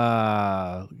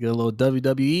a little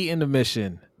WWE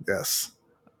intermission. Yes.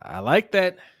 I like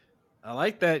that.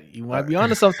 You might be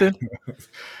onto something.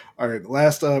 All right.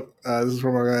 Last up, this is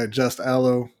from our guy, Just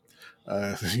Allo.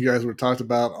 You guys were talked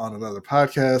about on another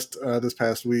podcast this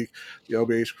past week. The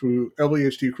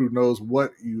LBHT crew knows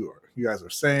what you guys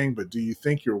are saying, but do you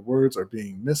think your words are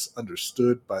being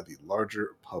misunderstood by the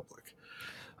larger public?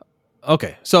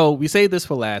 Okay, so we say this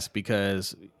for last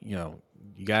because you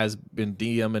guys been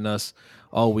DMing us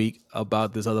all week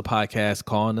about this other podcast,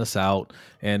 calling us out,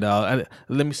 and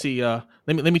let me see.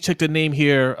 Let me check the name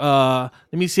here. Let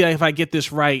me see if I get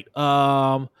this right.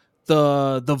 The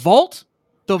Vault.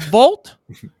 The Vault.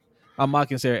 I'm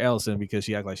mocking Sarah Ellison because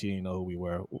she acted like she didn't know who we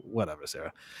were. Whatever,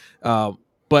 Sarah.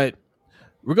 But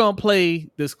we're gonna play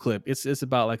this clip. It's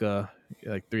about like a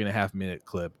 3.5 minute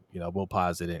clip. We'll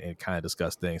pause it and kind of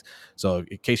discuss things. So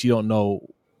in case you don't know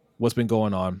what's been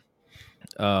going on,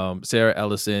 Sarah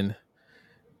Ellison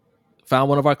found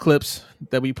one of our clips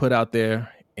that we put out there,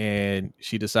 and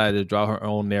she decided to draw her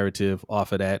own narrative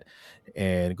off of that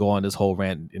and go on this whole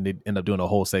rant, and they end up doing a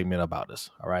whole segment about this.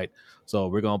 All right, so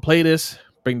we're gonna play this,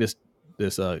 bring this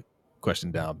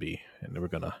question down, B, and then we're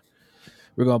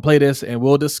gonna play this and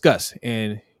we'll discuss,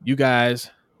 and you guys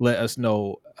let us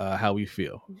know how we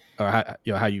feel, or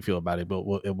how you feel about it, but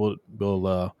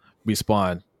we'll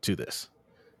respond to this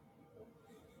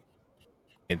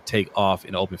and take off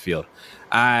in the open field.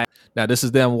 Now this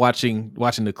is them watching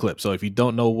the clip. So if you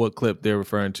don't know what clip they're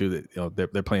referring to,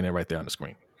 they're playing it right there on the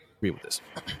screen. Read with this.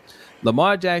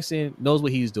 Lamar Jackson knows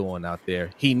what he's doing out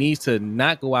there. He needs to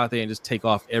not go out there and just take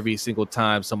off every single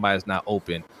time somebody's not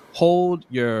open. Hold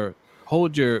your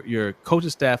coaching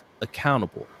staff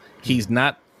accountable. He's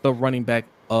not the running back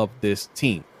of this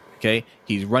team. Okay,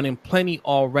 he's running plenty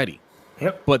already.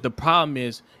 Yep. But the problem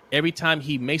is every time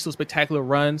he makes those spectacular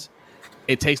runs,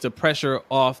 it takes the pressure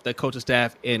off the coaching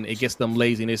staff and it gets them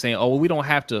lazy. And they're saying, "Oh, well, we don't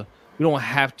have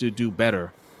to do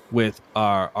better with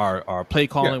our play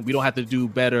calling. Yeah. We don't have to do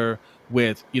better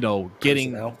with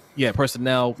getting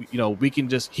personnel. We can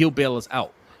just he'll bail us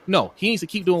out." No, he needs to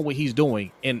keep doing what he's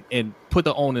doing and put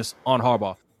the onus on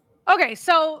Harbaugh. Okay,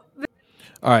 so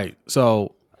all right,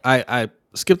 so I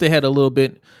skipped ahead a little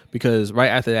bit because right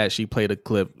after that she played a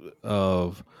clip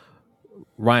of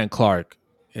Ryan Clark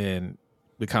and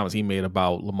the comments he made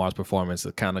about Lamar's performance.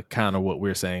 Kind of what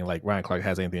we're saying, like Ryan Clark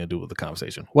has anything to do with the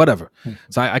conversation, whatever.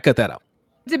 So I cut that out.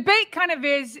 Debate kind of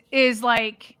is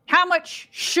like, how much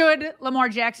should Lamar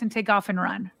Jackson take off and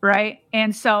run, right?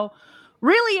 And so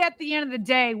really at the end of the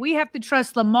day, we have to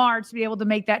trust Lamar to be able to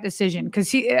make that decision,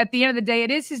 because at the end of the day,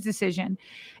 it is his decision.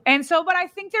 And so, but I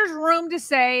think there's room to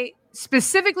say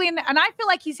specifically and I feel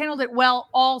like he's handled it well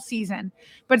all season,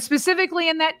 but specifically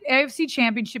in that AFC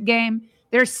Championship game,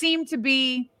 there seemed to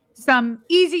be some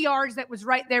easy yards that was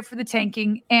right there for the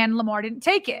tanking, and Lamar didn't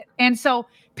take it. And so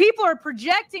people are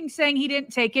projecting saying he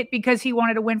didn't take it because he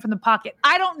wanted to win from the pocket.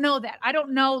 I don't know that. I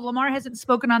don't know. Lamar hasn't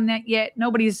spoken on that yet.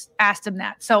 Nobody's asked him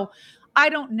that. So I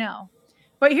don't know.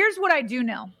 But here's what I do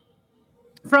know.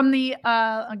 From the,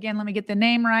 again, let me get the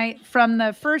name right. From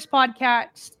the first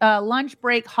podcast, Lunch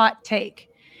Break Hot Take.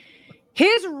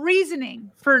 His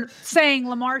reasoning for saying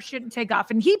Lamar shouldn't take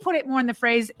off, and he put it more in the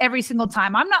phrase every single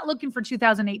time, I'm not looking for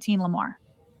 2018 Lamar.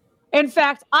 In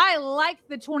fact, I like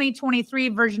the 2023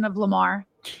 version of Lamar,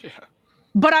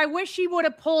 but I wish he would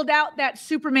have pulled out that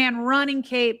Superman running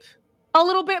cape a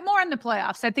little bit more in the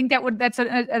playoffs. I think that's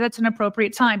an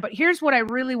appropriate time. But here's what I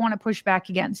really want to push back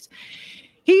against.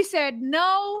 He said,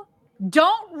 no,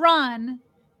 don't run,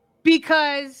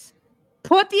 because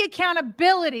put the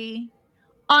accountability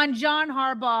on John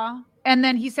Harbaugh, and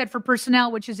then he said for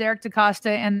personnel, which is Eric DaCosta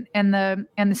and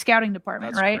the scouting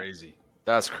department. That's right? Crazy.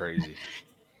 That's crazy.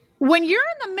 When you're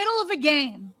in the middle of a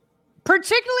game,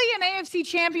 particularly an AFC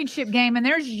Championship game, and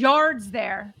there's yards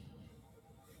there,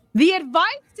 the advice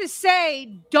to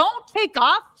say don't take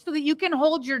off so that you can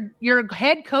hold your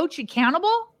head coach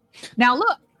accountable. Now,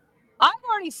 look, I've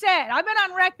already said, I've been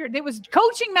on record, it was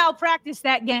coaching malpractice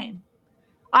that game.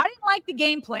 I didn't like the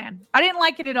game plan. I didn't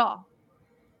like it at all.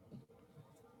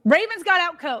 Ravens got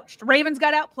outcoached. Ravens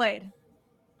got outplayed.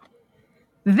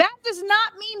 That does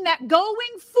not mean that going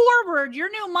forward, your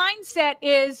new mindset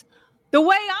is the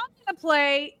way I'm going to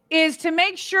play is to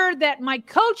make sure that my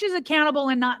coach is accountable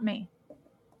and not me.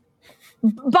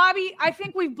 Bobby, I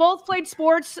think we've both played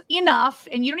sports enough,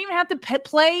 and you don't even have to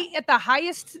play at the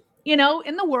highest, in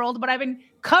the world, but I've been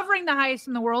covering the highest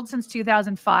in the world since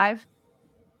 2005.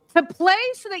 To play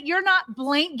so that you're not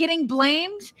getting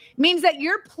blamed means that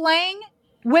you're playing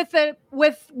with an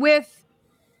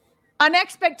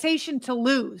expectation to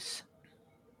lose.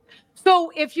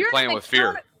 So if you're playing with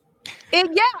fear,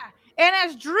 and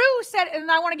as Drew said,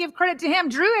 and I want to give credit to him,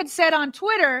 Drew had said on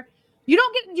Twitter, you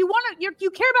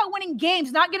care about winning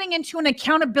games, not getting into an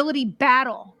accountability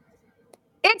battle.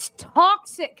 It's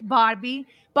toxic, Bobby.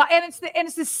 And it's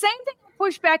the same thing I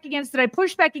pushed back against that I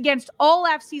pushed back against all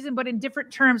last season, but in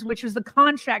different terms, which was the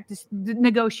contract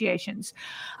negotiations.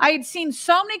 I had seen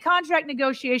so many contract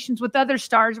negotiations with other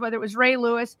stars, whether it was Ray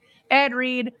Lewis, Ed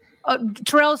Reed,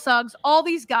 Terrell Suggs, all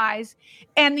these guys,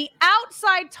 and the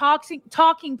outside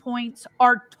talking points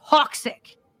are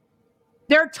toxic.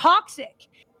 They're toxic.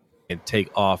 And take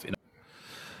off.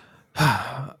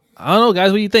 I don't know,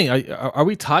 guys. What do you think? Are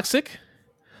we toxic?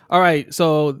 All right,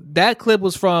 so that clip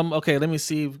was from, okay, let me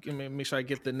see, make sure I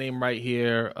get the name right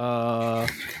here.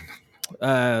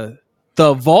 The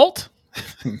Vault?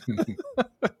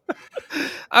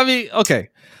 I mean, okay.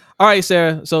 All right,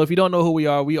 Sarah. So if you don't know who we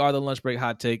are the Lunch Break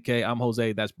Hot Take. Okay, I'm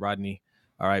Jose. That's Rodney.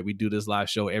 All right, we do this live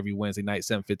show every Wednesday night,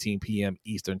 7:15 p.m.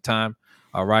 Eastern time.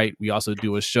 All right, we also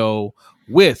do a show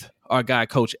with our guy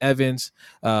Coach Evans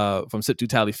from Sip to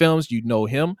Tally Films. You know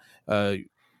him.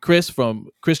 Chris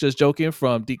Just Joking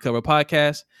from Deep Cover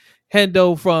Podcast.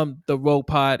 Hendo from the Rogue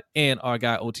Pod, and our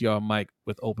guy OTR Mike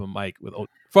from Open Mic with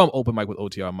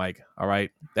OTR Mike. All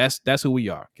right, that's who we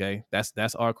are. Okay,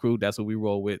 that's our crew. That's what we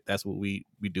roll with. That's what we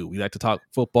do. We like to talk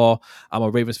football. I'm a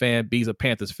Ravens fan. B's a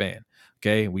Panthers fan.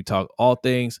 Okay, we talk all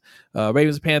things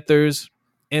Ravens, Panthers,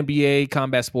 NBA,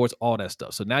 combat sports, all that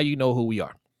stuff. So now you know who we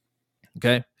are.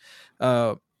 Okay,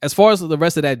 as far as the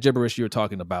rest of that gibberish you're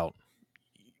talking about,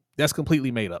 that's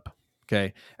completely made up.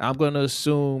 Okay, I'm going to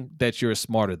assume that you're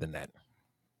smarter than that.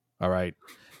 All right,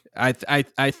 I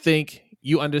think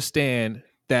you understand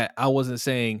that I wasn't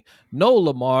saying no,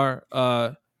 Lamar.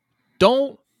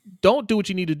 Don't do what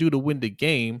you need to do to win the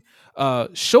game.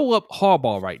 Show up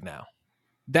hardball right now.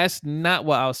 That's not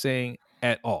what I was saying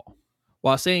at all.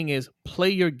 What I was saying is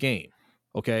play your game,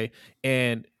 okay,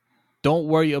 and don't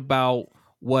worry about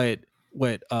what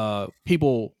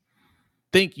people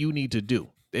think you need to do.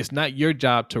 It's not your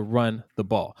job to run the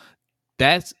ball.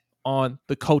 That's on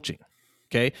the coaching,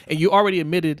 okay? And you already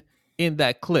admitted in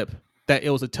that clip that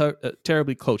it was a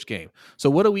terribly coached game. So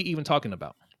what are we even talking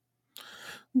about?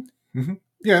 Mm-hmm.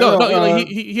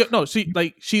 Yeah,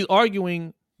 she's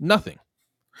arguing nothing,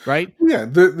 right? Yeah,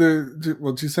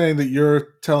 well, she's saying that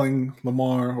you're telling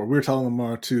Lamar, or we're telling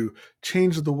Lamar to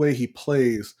change the way he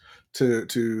plays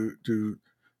to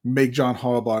make John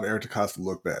Harbaugh and Eric DeCosta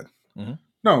look bad. Mm-hmm.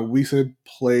 No, we said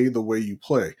play the way you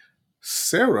play.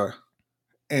 Sarah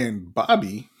and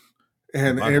Bobby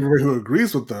and everybody who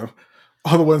agrees with them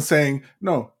are the ones saying,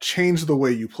 no, change the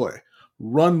way you play.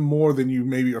 Run more than you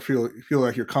maybe or feel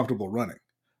like you're comfortable running,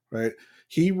 right?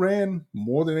 He ran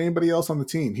more than anybody else on the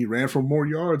team. He ran for more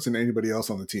yards than anybody else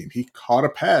on the team. He caught a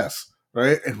pass,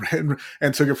 right,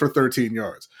 and took it for 13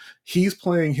 yards. He's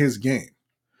playing his game.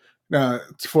 Now,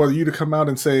 for you to come out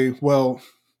and say, well,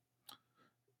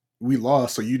 we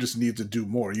lost, so you just need to do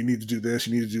more. You need to do this,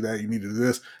 you need to do that, you need to do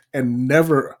this, and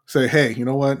never say, hey, you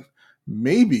know what?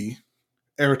 Maybe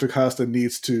Eric DeCosta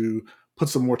needs to put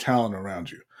some more talent around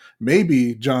you.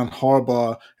 Maybe John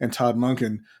Harbaugh and Todd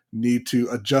Monken need to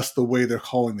adjust the way they're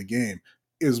calling the game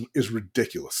is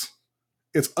ridiculous.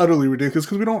 It's utterly ridiculous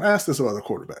because we don't ask this of other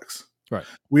quarterbacks. Right.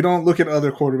 We don't look at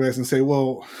other quarterbacks and say,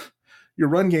 well, your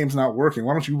run game's not working.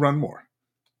 Why don't you run more?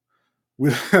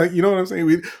 You know what I'm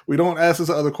saying? We don't ask this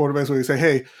of other quarterbacks where we say,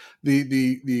 hey,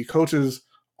 the coaches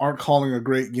aren't calling a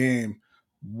great game.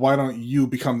 Why don't you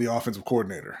become the offensive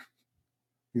coordinator?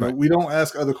 You know, we don't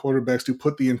ask other quarterbacks to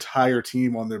put the entire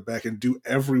team on their back and do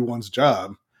everyone's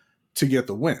job to get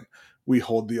the win. We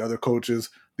hold the other coaches,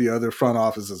 the other front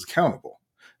offices accountable.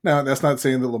 Now, that's not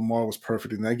saying that Lamar was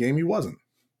perfect in that game. He wasn't.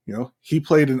 You know, he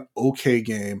played an okay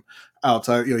game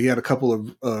outside. You know, he had a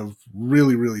couple of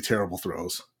really, really terrible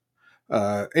throws.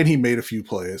 And he made a few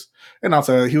plays. And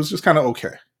outside of that, he was just kind of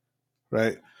okay.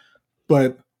 Right?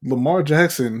 But Lamar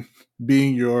Jackson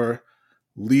being your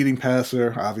leading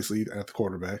passer, obviously at the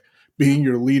quarterback, being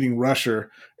your leading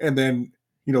rusher, and then,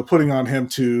 you know, putting on him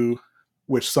to,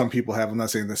 which some people have, I'm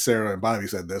not saying that Sarah and Bobby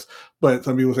said this, but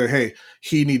some people say, hey,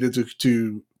 he needed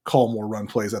to call more run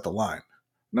plays at the line.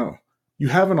 No, you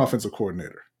have an offensive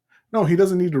coordinator. No, he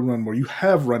doesn't need to run more. You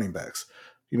have running backs.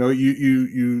 You know,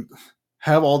 you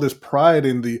have all this pride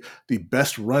in the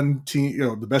best run team, you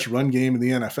know, the best run game in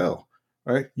the NFL,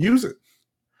 right? Use it.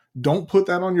 Don't put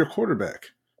that on your quarterback.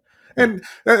 And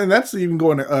that's even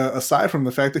going aside from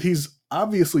the fact that he's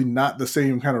obviously not the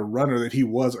same kind of runner that he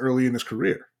was early in his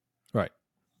career. Right.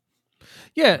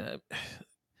 Yeah.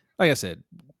 Like I said,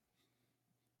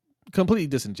 completely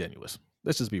disingenuous.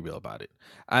 Let's just be real about it.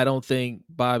 I don't think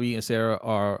Bobby and Sarah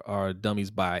are dummies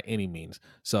by any means.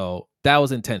 So that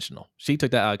was intentional. She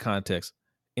took that out of context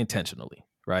intentionally,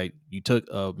 right? You took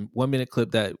a 1 minute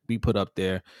clip that we put up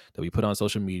there, that we put on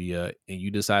social media, and you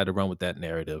decided to run with that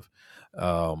narrative.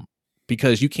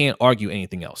 Because you can't argue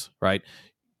anything else, right?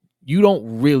 You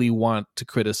don't really want to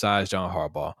criticize John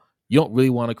Harbaugh. You don't really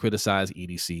want to criticize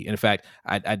EDC. In fact,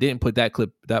 I didn't put that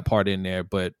part in there,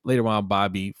 but later on,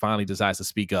 Bobby finally decides to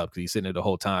speak up because he's sitting there the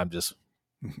whole time just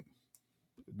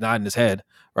nodding his head,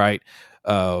 right?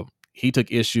 He took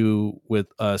issue with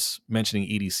us mentioning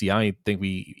EDC. I don't think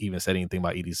we even said anything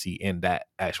about EDC in that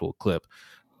actual clip,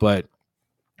 but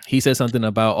he said something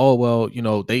about, oh, well, you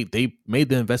know, they made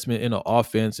the investment in an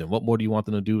offense, and what more do you want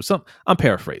them to do? I'm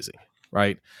paraphrasing,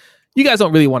 right? You guys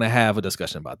don't really want to have a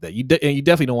discussion about that. And you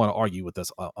definitely don't want to argue with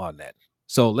us on that.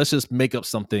 So let's just make up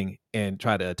something and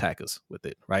try to attack us with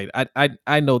it, right?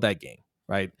 I know that game,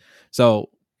 right? So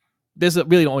this is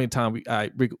really the only time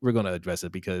we're going to address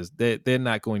it, because they're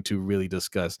not going to really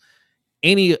discuss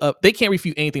they can't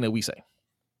refute anything that we say.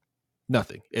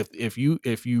 Nothing. If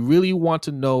you really want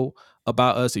to know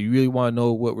about us, if you really want to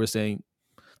know what we're saying,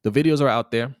 the videos are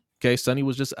out there. Okay, Sonny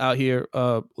was just out here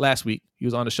last week. He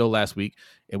was on the show last week,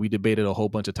 and we debated a whole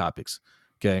bunch of topics.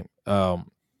 Okay,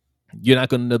 you're not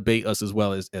going to debate us as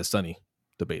well as Sonny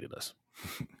debated us,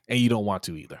 and you don't want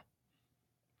to either.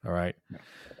 All right.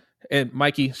 And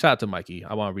Mikey, shout out to Mikey.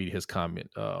 I want to read his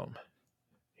comment.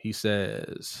 He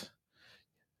says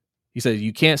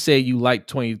you can't say you like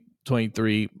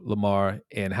 2023 Lamar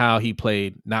and how he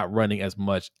played not running as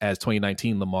much as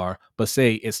 2019 Lamar, but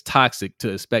say it's toxic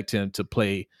to expect him to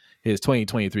play his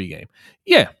 2023 game.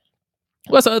 Yeah.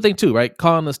 Well, that's the other thing too, right?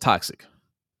 Calling us toxic,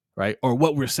 right? Or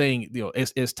what we're saying,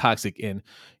 it's toxic. And,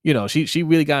 she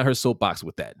really got in her soapbox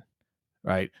with that,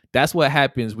 right? That's what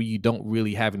happens when you don't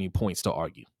really have any points to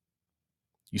argue.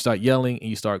 You start yelling and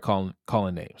you start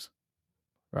calling names,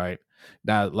 right?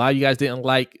 Now, a lot of you guys didn't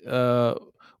like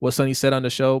what Sonny said on the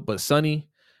show, but Sonny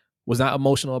was not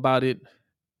emotional about it.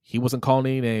 He wasn't calling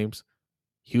any names.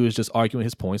 He was just arguing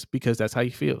his points because that's how he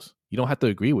feels. You don't have to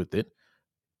agree with it.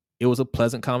 It was a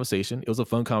pleasant conversation. It was a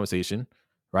fun conversation,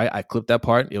 right? I clipped that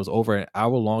part. It was over an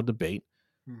hour-long debate.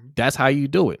 Mm-hmm. That's how you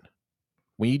do it.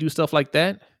 When you do stuff like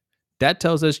that, that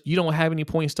tells us you don't have any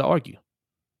points to argue.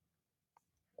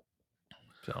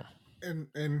 So, and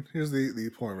here's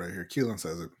the point right here. Keelan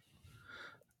says it.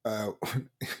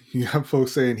 You have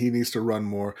folks saying he needs to run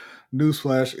more.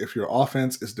 Newsflash, if your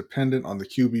offense is dependent on the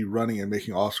QB running and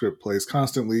making off-script plays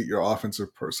constantly, your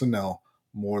offensive personnel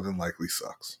more than likely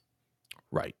sucks.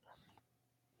 Right.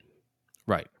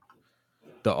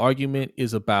 The argument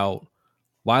is about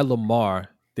why Lamar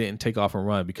didn't take off and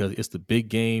run, because it's the big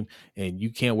game and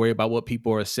you can't worry about what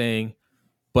people are saying.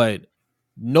 But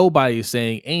nobody is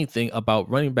saying anything about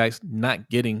running backs not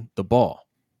getting the ball.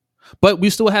 But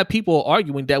we still have people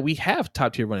arguing that we have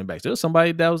top tier running backs. There was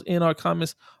somebody that was in our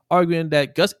comments arguing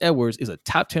that Gus Edwards is a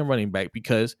top 10 running back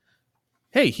because,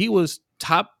 hey, he was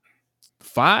top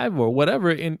 5 or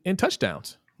whatever in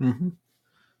touchdowns. Mm-hmm.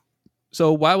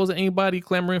 So why wasn't anybody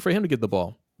clamoring for him to get the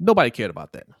ball? Nobody cared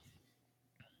about that.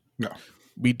 No.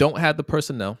 We don't have the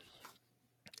personnel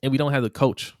and we don't have the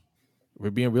coach.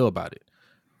 We're being real about it,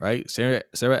 right? Sarah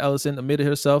Ellison admitted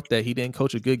herself that he didn't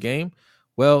coach a good game.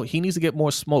 Well, he needs to get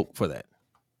more smoke for that,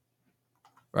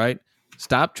 right?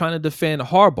 Stop trying to defend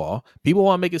Harbaugh. People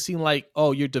want to make it seem like,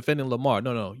 oh, you're defending Lamar.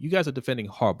 No, you guys are defending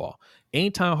Harbaugh.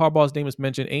 Anytime Harbaugh's name is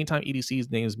mentioned, anytime EDC's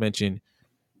name is mentioned,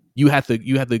 you have to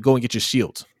go and get your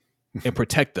shields and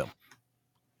protect them,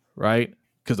 right?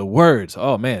 Because the words,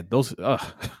 oh man, those, the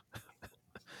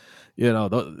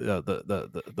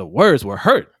words were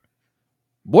hurt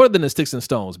more than the sticks and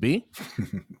stones. B.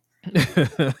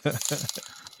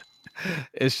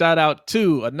 And shout out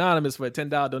to Anonymous for a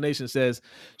 $10 donation. Says,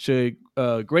 should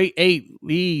Grade 8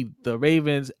 lead the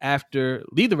Ravens after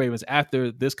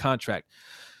this contract?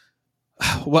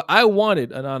 What I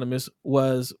wanted, Anonymous,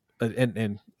 was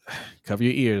and cover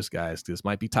your ears, guys. This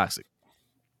might be toxic.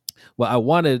 What I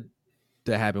wanted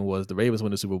to happen was the Ravens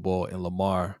win the Super Bowl and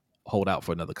Lamar hold out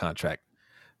for another contract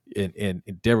in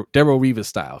Darrell Revis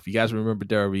style. If you guys remember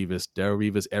Darrell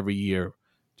Revis every year,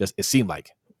 just it seemed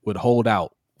like would hold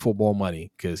out for more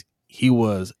money because he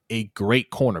was a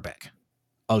great cornerback,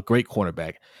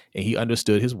 and he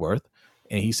understood his worth.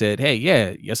 And he said, hey,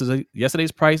 yeah,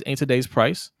 yesterday's price ain't today's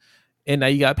price. And now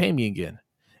you got to pay me again.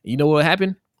 And you know what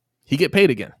happened? He get paid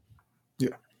again. Yeah.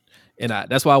 And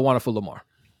that's why I want it for Lamar.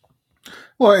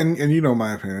 Well, and you know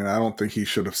my opinion. I don't think he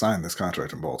should have signed this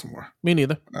contract in Baltimore. Me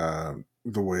neither.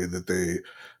 The way that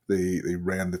they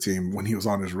ran the team when he was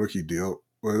on his rookie deal,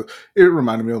 well, it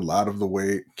reminded me a lot of the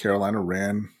way Carolina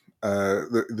ran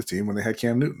the team when they had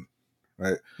Cam Newton,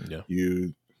 right? Yeah.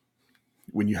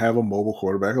 When you have a mobile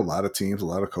quarterback, a lot of teams, a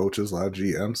lot of coaches, a lot of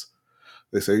GMs,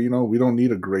 they say, we don't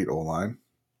need a great O-line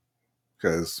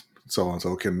because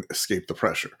so-and-so can escape the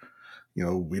pressure.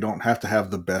 We don't have to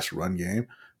have the best run game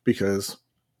because,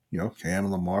 Cam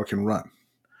and Lamar can run.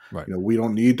 Right. We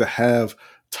don't need to have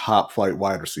top flight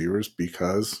wide receivers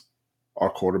because our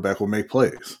quarterback will make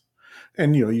plays.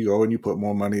 And, you go and you put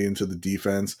more money into the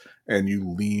defense and you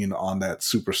lean on that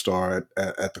superstar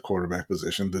at the quarterback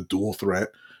position, the dual threat.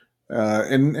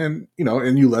 And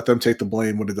you let them take the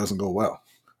blame when it doesn't go well.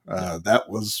 That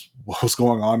was what was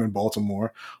going on in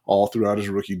Baltimore all throughout his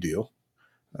rookie deal.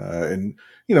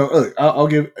 I'll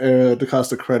give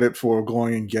DaCosta credit for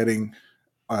going and getting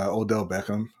Odell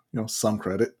Beckham, some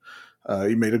credit.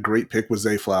 He made a great pick with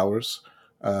Zay Flowers.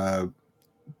 But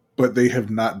they have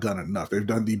not done enough. They've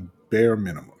done the bare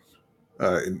minimum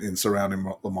in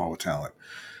surrounding Lamar with talent.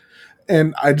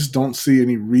 And I just don't see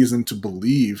any reason to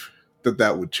believe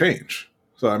that would change.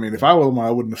 So, I mean, if I were Lamar,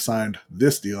 I wouldn't have signed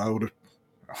this deal. I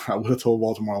I would have told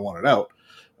Baltimore I wanted out.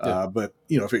 Yeah. But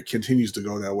if it continues to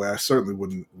go that way, I certainly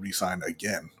wouldn't re-sign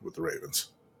again with the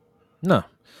Ravens. No.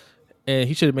 And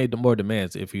he should have made more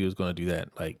demands if he was going to do that.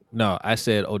 Like, no, I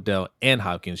said Odell and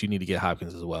Hopkins. You need to get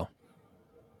Hopkins as well.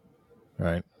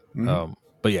 Right. Mhm.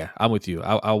 But yeah, I'm with you.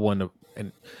 I want to.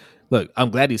 And look, I'm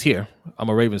glad he's here. I'm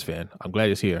a Ravens fan. I'm glad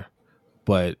he's here.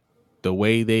 But the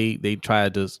way they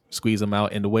tried to squeeze him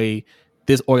out, and the way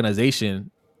this organization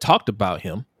talked about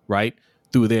him, right,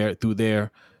 through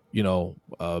their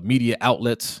media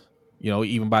outlets,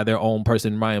 even by their own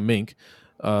person, Ryan Mink,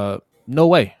 no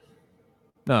way.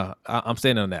 No, I'm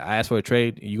standing on that. I asked for a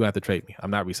trade, and you're gonna have to trade me. I'm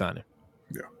not resigning.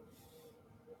 Yeah.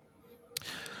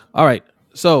 All right.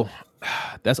 So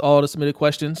that's all the submitted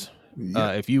questions.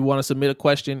 Yeah. If you want to submit a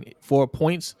question for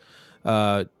points,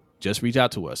 just reach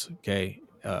out to us. Okay.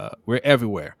 We're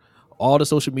everywhere. All the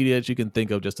social media that you can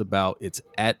think of, just about, it's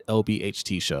at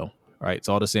LBHT show. All right. It's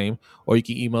all the same. Or you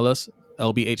can email us,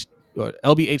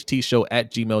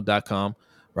 LBHTshow@gmail.com.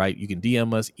 Right. You can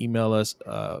DM us, email us.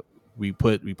 We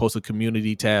post a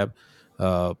community tab,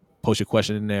 post your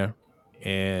question in there.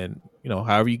 And,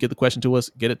 however you get the question to us,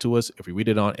 get it to us. If we read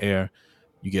it on air,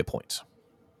 you get points.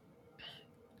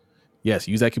 Yes,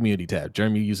 use that community tab.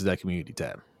 Jeremy uses that community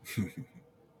tab.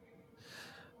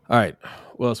 All right.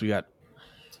 What else we got?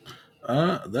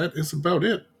 That is about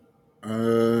it. We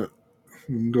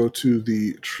can go to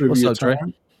the trivia What's up, Dre?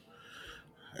 time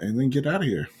and then get out of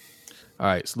here. All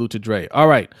right. Salute to Dre. All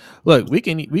right. Look, we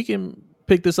can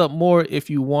pick this up more if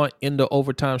you want in the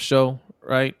overtime show,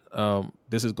 right?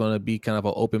 This is going to be kind of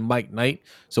an open mic night.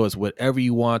 So it's whatever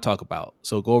you want to talk about.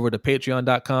 So go over to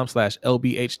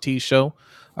patreon.com/LBHT show.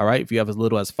 All right. If you have as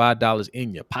little as $5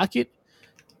 in your pocket,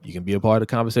 you can be a part of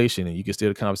the conversation, and you can steer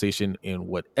the conversation in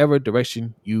whatever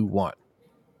direction you want.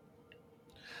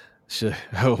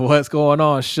 What's going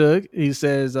on, Suge? He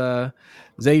says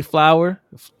Zay Flowers,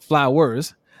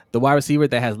 the wide receiver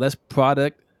that has less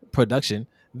production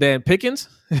than Pickens.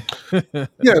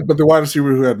 Yeah, but the wide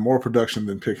receiver who had more production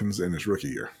than Pickens in his rookie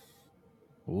year.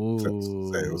 Ooh.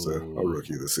 Zay was a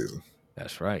rookie this season.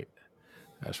 That's right.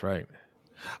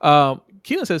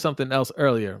 Keelan said something else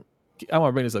earlier. I want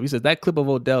to bring this up. He says that clip of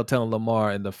Odell telling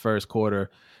Lamar in the first quarter,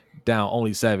 down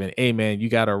only 7, hey man, you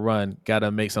gotta run,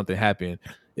 gotta make something happen.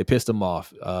 It pissed him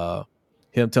off.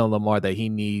 Him telling Lamar that he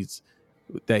means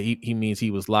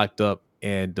he was locked up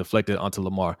and deflected onto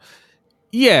Lamar.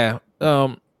 Yeah,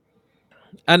 I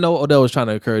know Odell was trying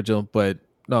to encourage him, but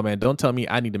no, man, don't tell me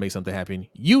I need to make something happen.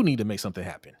 You need to make something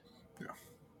happen. Yeah.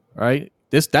 All right,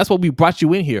 that's what we brought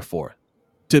you in here for,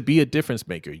 to be a difference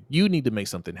maker. You need to make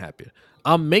something happen.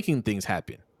 I'm making things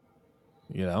happen.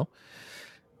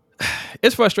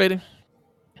 It's frustrating.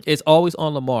 It's always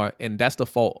on Lamar, and that's the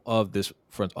fault of this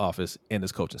front office and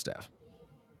this coaching staff.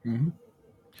 Mm-hmm.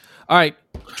 All right,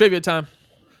 trivia time.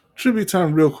 Trivia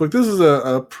time real quick. This is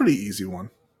a pretty easy one.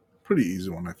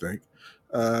 I think.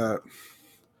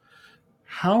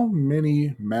 How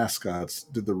many mascots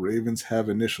did the Ravens have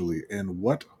initially, and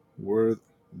what were,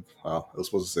 I was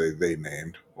supposed to say they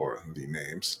named, or the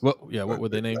names. What were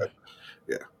they named?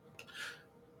 Yeah.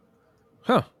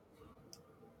 Huh.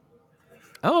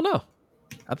 I don't know.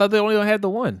 I thought they only had the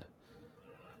one.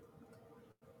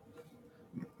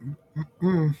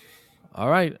 All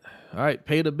right.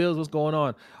 Pay the bills. What's going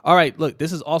on? All right. Look,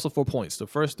 this is also for points. The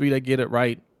first 3 that get it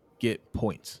right get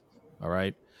points. All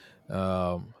right.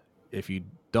 If you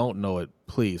don't know it,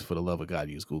 please, for the love of God,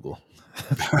 use Google.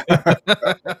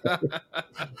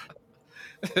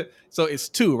 So it's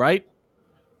 2, right?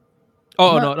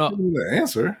 Oh, no. The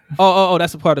answer. Oh,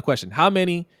 that's a part of the question. How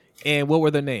many and what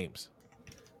were their names?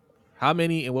 How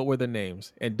many and what were their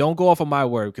names? And don't go off of my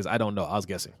word, because I don't know. I was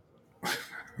guessing.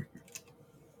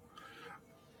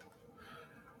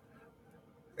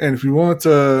 And if you want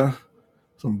some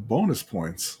bonus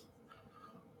points,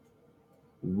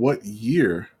 what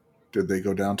year did they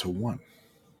go down to 1?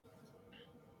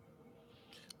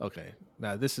 Okay,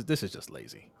 now this is just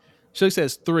lazy. Suge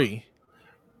says 3,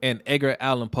 and Edgar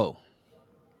Allan Poe.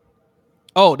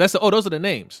 Oh, those are the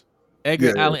names.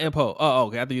 Edgar Allan and Poe. Oh,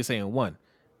 okay. I thought you were saying 1.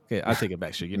 Okay, I'll take it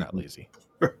back. Suge, you're not lazy.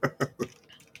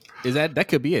 Is that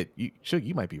could be it? Suge,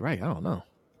 you might be right. I don't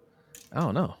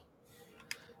know.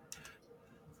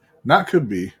 Not could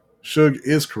be. Suge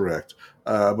is correct,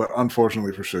 but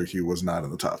unfortunately for Suge, he was not in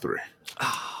the top 3.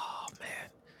 Oh man,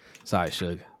 sorry,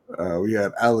 Suge. We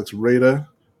had Alex Rada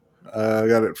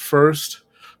got it first,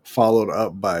 followed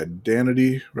up by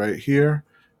Danity right here,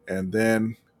 and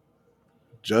then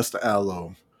just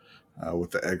Allo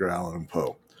with the Edgar Allan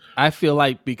Poe. I feel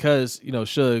like because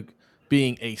Suge,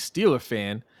 being a Steeler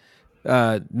fan,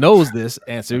 knows this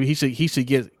answer, he should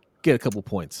get a couple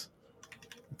points.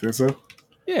 Think so?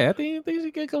 Yeah, I think he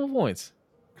should get a couple points.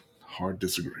 Hard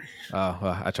disagree. Oh,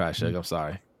 well, I tried, Shug. I'm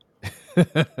sorry.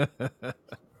 Uh,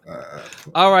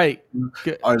 All right.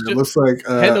 it looks like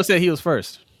Hendo said he was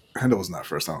first. Hendo was not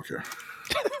first. I don't care.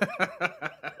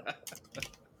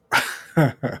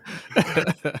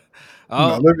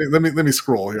 No, let me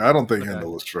scroll here. I don't think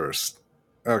Hendo was first.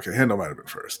 Okay, Hendo might have been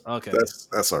first. Okay,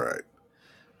 that's all right.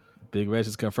 Big Reg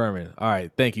is confirming. All right,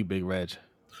 thank you, Big Reg.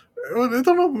 I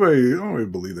don't really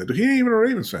believe that. He ain't even a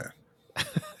Ravens fan.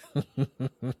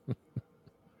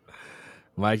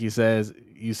 Mikey says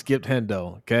you skipped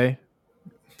Hendo. Okay,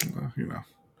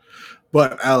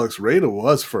 but Alex Rada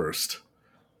was first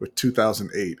with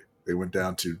 2008. They went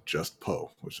down to just Poe,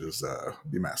 which is the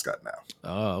mascot now.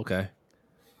 Oh, okay.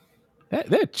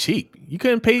 They're cheap. You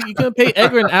couldn't pay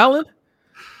Edgar and Allen.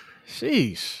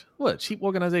 Sheesh, what cheap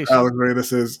organization. Alex Rada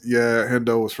says, "Yeah,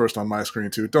 Hendo was first on my screen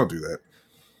too. Don't do that.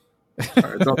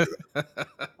 All right, don't do that.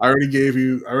 I already gave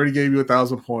you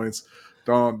 1,000 points.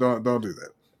 Don't do that.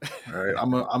 All right,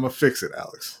 I'm a fix it,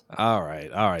 Alex. All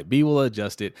right. B will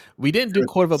adjust it. We didn't do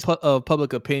court of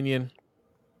public opinion.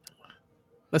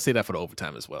 Let's say that for the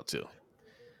overtime as well too.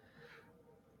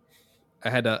 I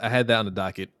had that on the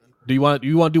docket. Do you want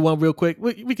to do one real quick?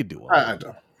 We could do one. I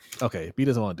don't. Okay, B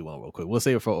doesn't want to do one real quick. We'll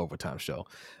save it for overtime show.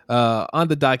 On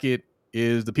the docket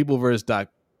is the People versus Doc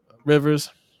Rivers,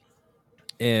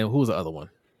 and who's the other one?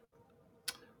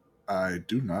 I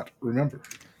do not remember.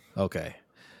 Okay.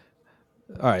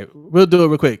 All right, we'll do it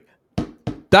real quick.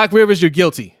 Doc Rivers, you're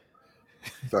guilty.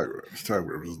 Doc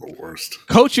Rivers is the worst.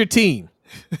 Coach your team.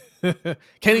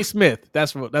 Kenny Smith.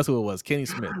 That's who it was. Kenny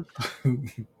Smith.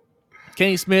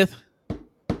 Kenny Smith,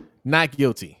 not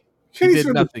guilty. Kenny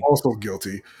Smith is also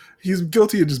guilty. He's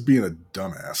guilty of just being a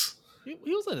dumbass. He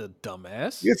wasn't a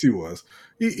dumbass. Yes, he was.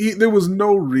 There was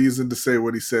no reason to say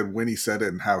what he said, when he said it,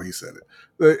 and how he said it.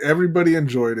 Everybody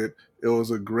enjoyed it. It was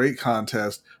a great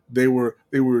contest. They were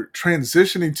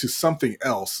transitioning to something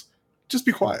else. Just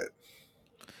be quiet.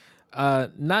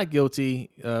 Not guilty.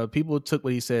 People took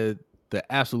what he said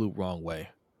the absolute wrong way.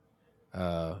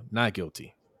 Not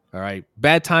guilty. All right.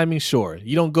 Bad timing, sure.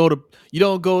 You don't go to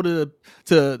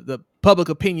the public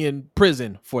opinion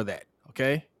prison for that.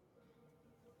 Okay.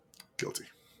 Guilty.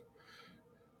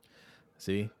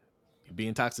 See, you're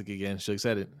being toxic again. Shook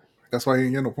said it. That's why he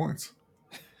didn't get no points.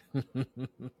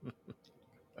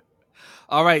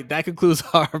 All right, that concludes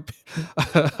our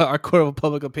court of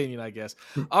public opinion, I guess.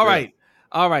 All right,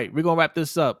 we're gonna wrap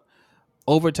this up.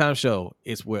 Overtime show.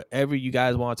 It's wherever you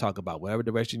guys want to talk about, whatever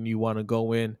direction you want to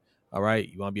go in. All right,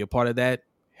 you want to be a part of that?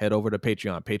 Head over to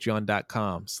Patreon.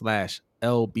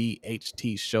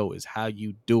 Patreon.com/LBHT show is how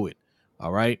you do it.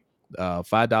 All right,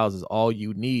 $5 is all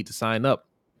you need to sign up.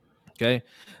 Okay,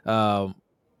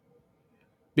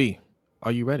 B,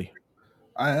 are you ready?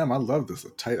 I am. I love this. A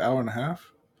tight hour and a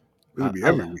half. It'll be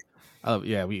every week.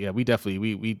 We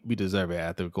definitely we deserve it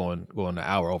after going an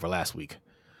hour over last week.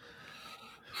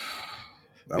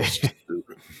 That was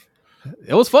stupid.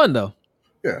 It was fun though.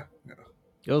 Yeah.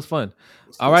 It was fun.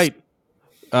 All right.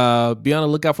 Be on the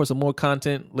lookout for some more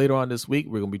content later on this week.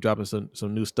 We're gonna be dropping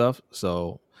some new stuff.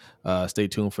 So stay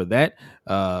tuned for that.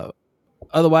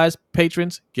 Otherwise,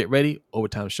 patrons, get ready.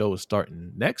 Overtime show is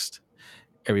starting next.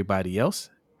 Everybody else,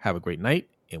 have a great night,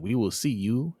 and we will see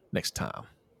you next time.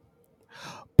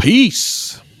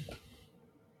 Peace.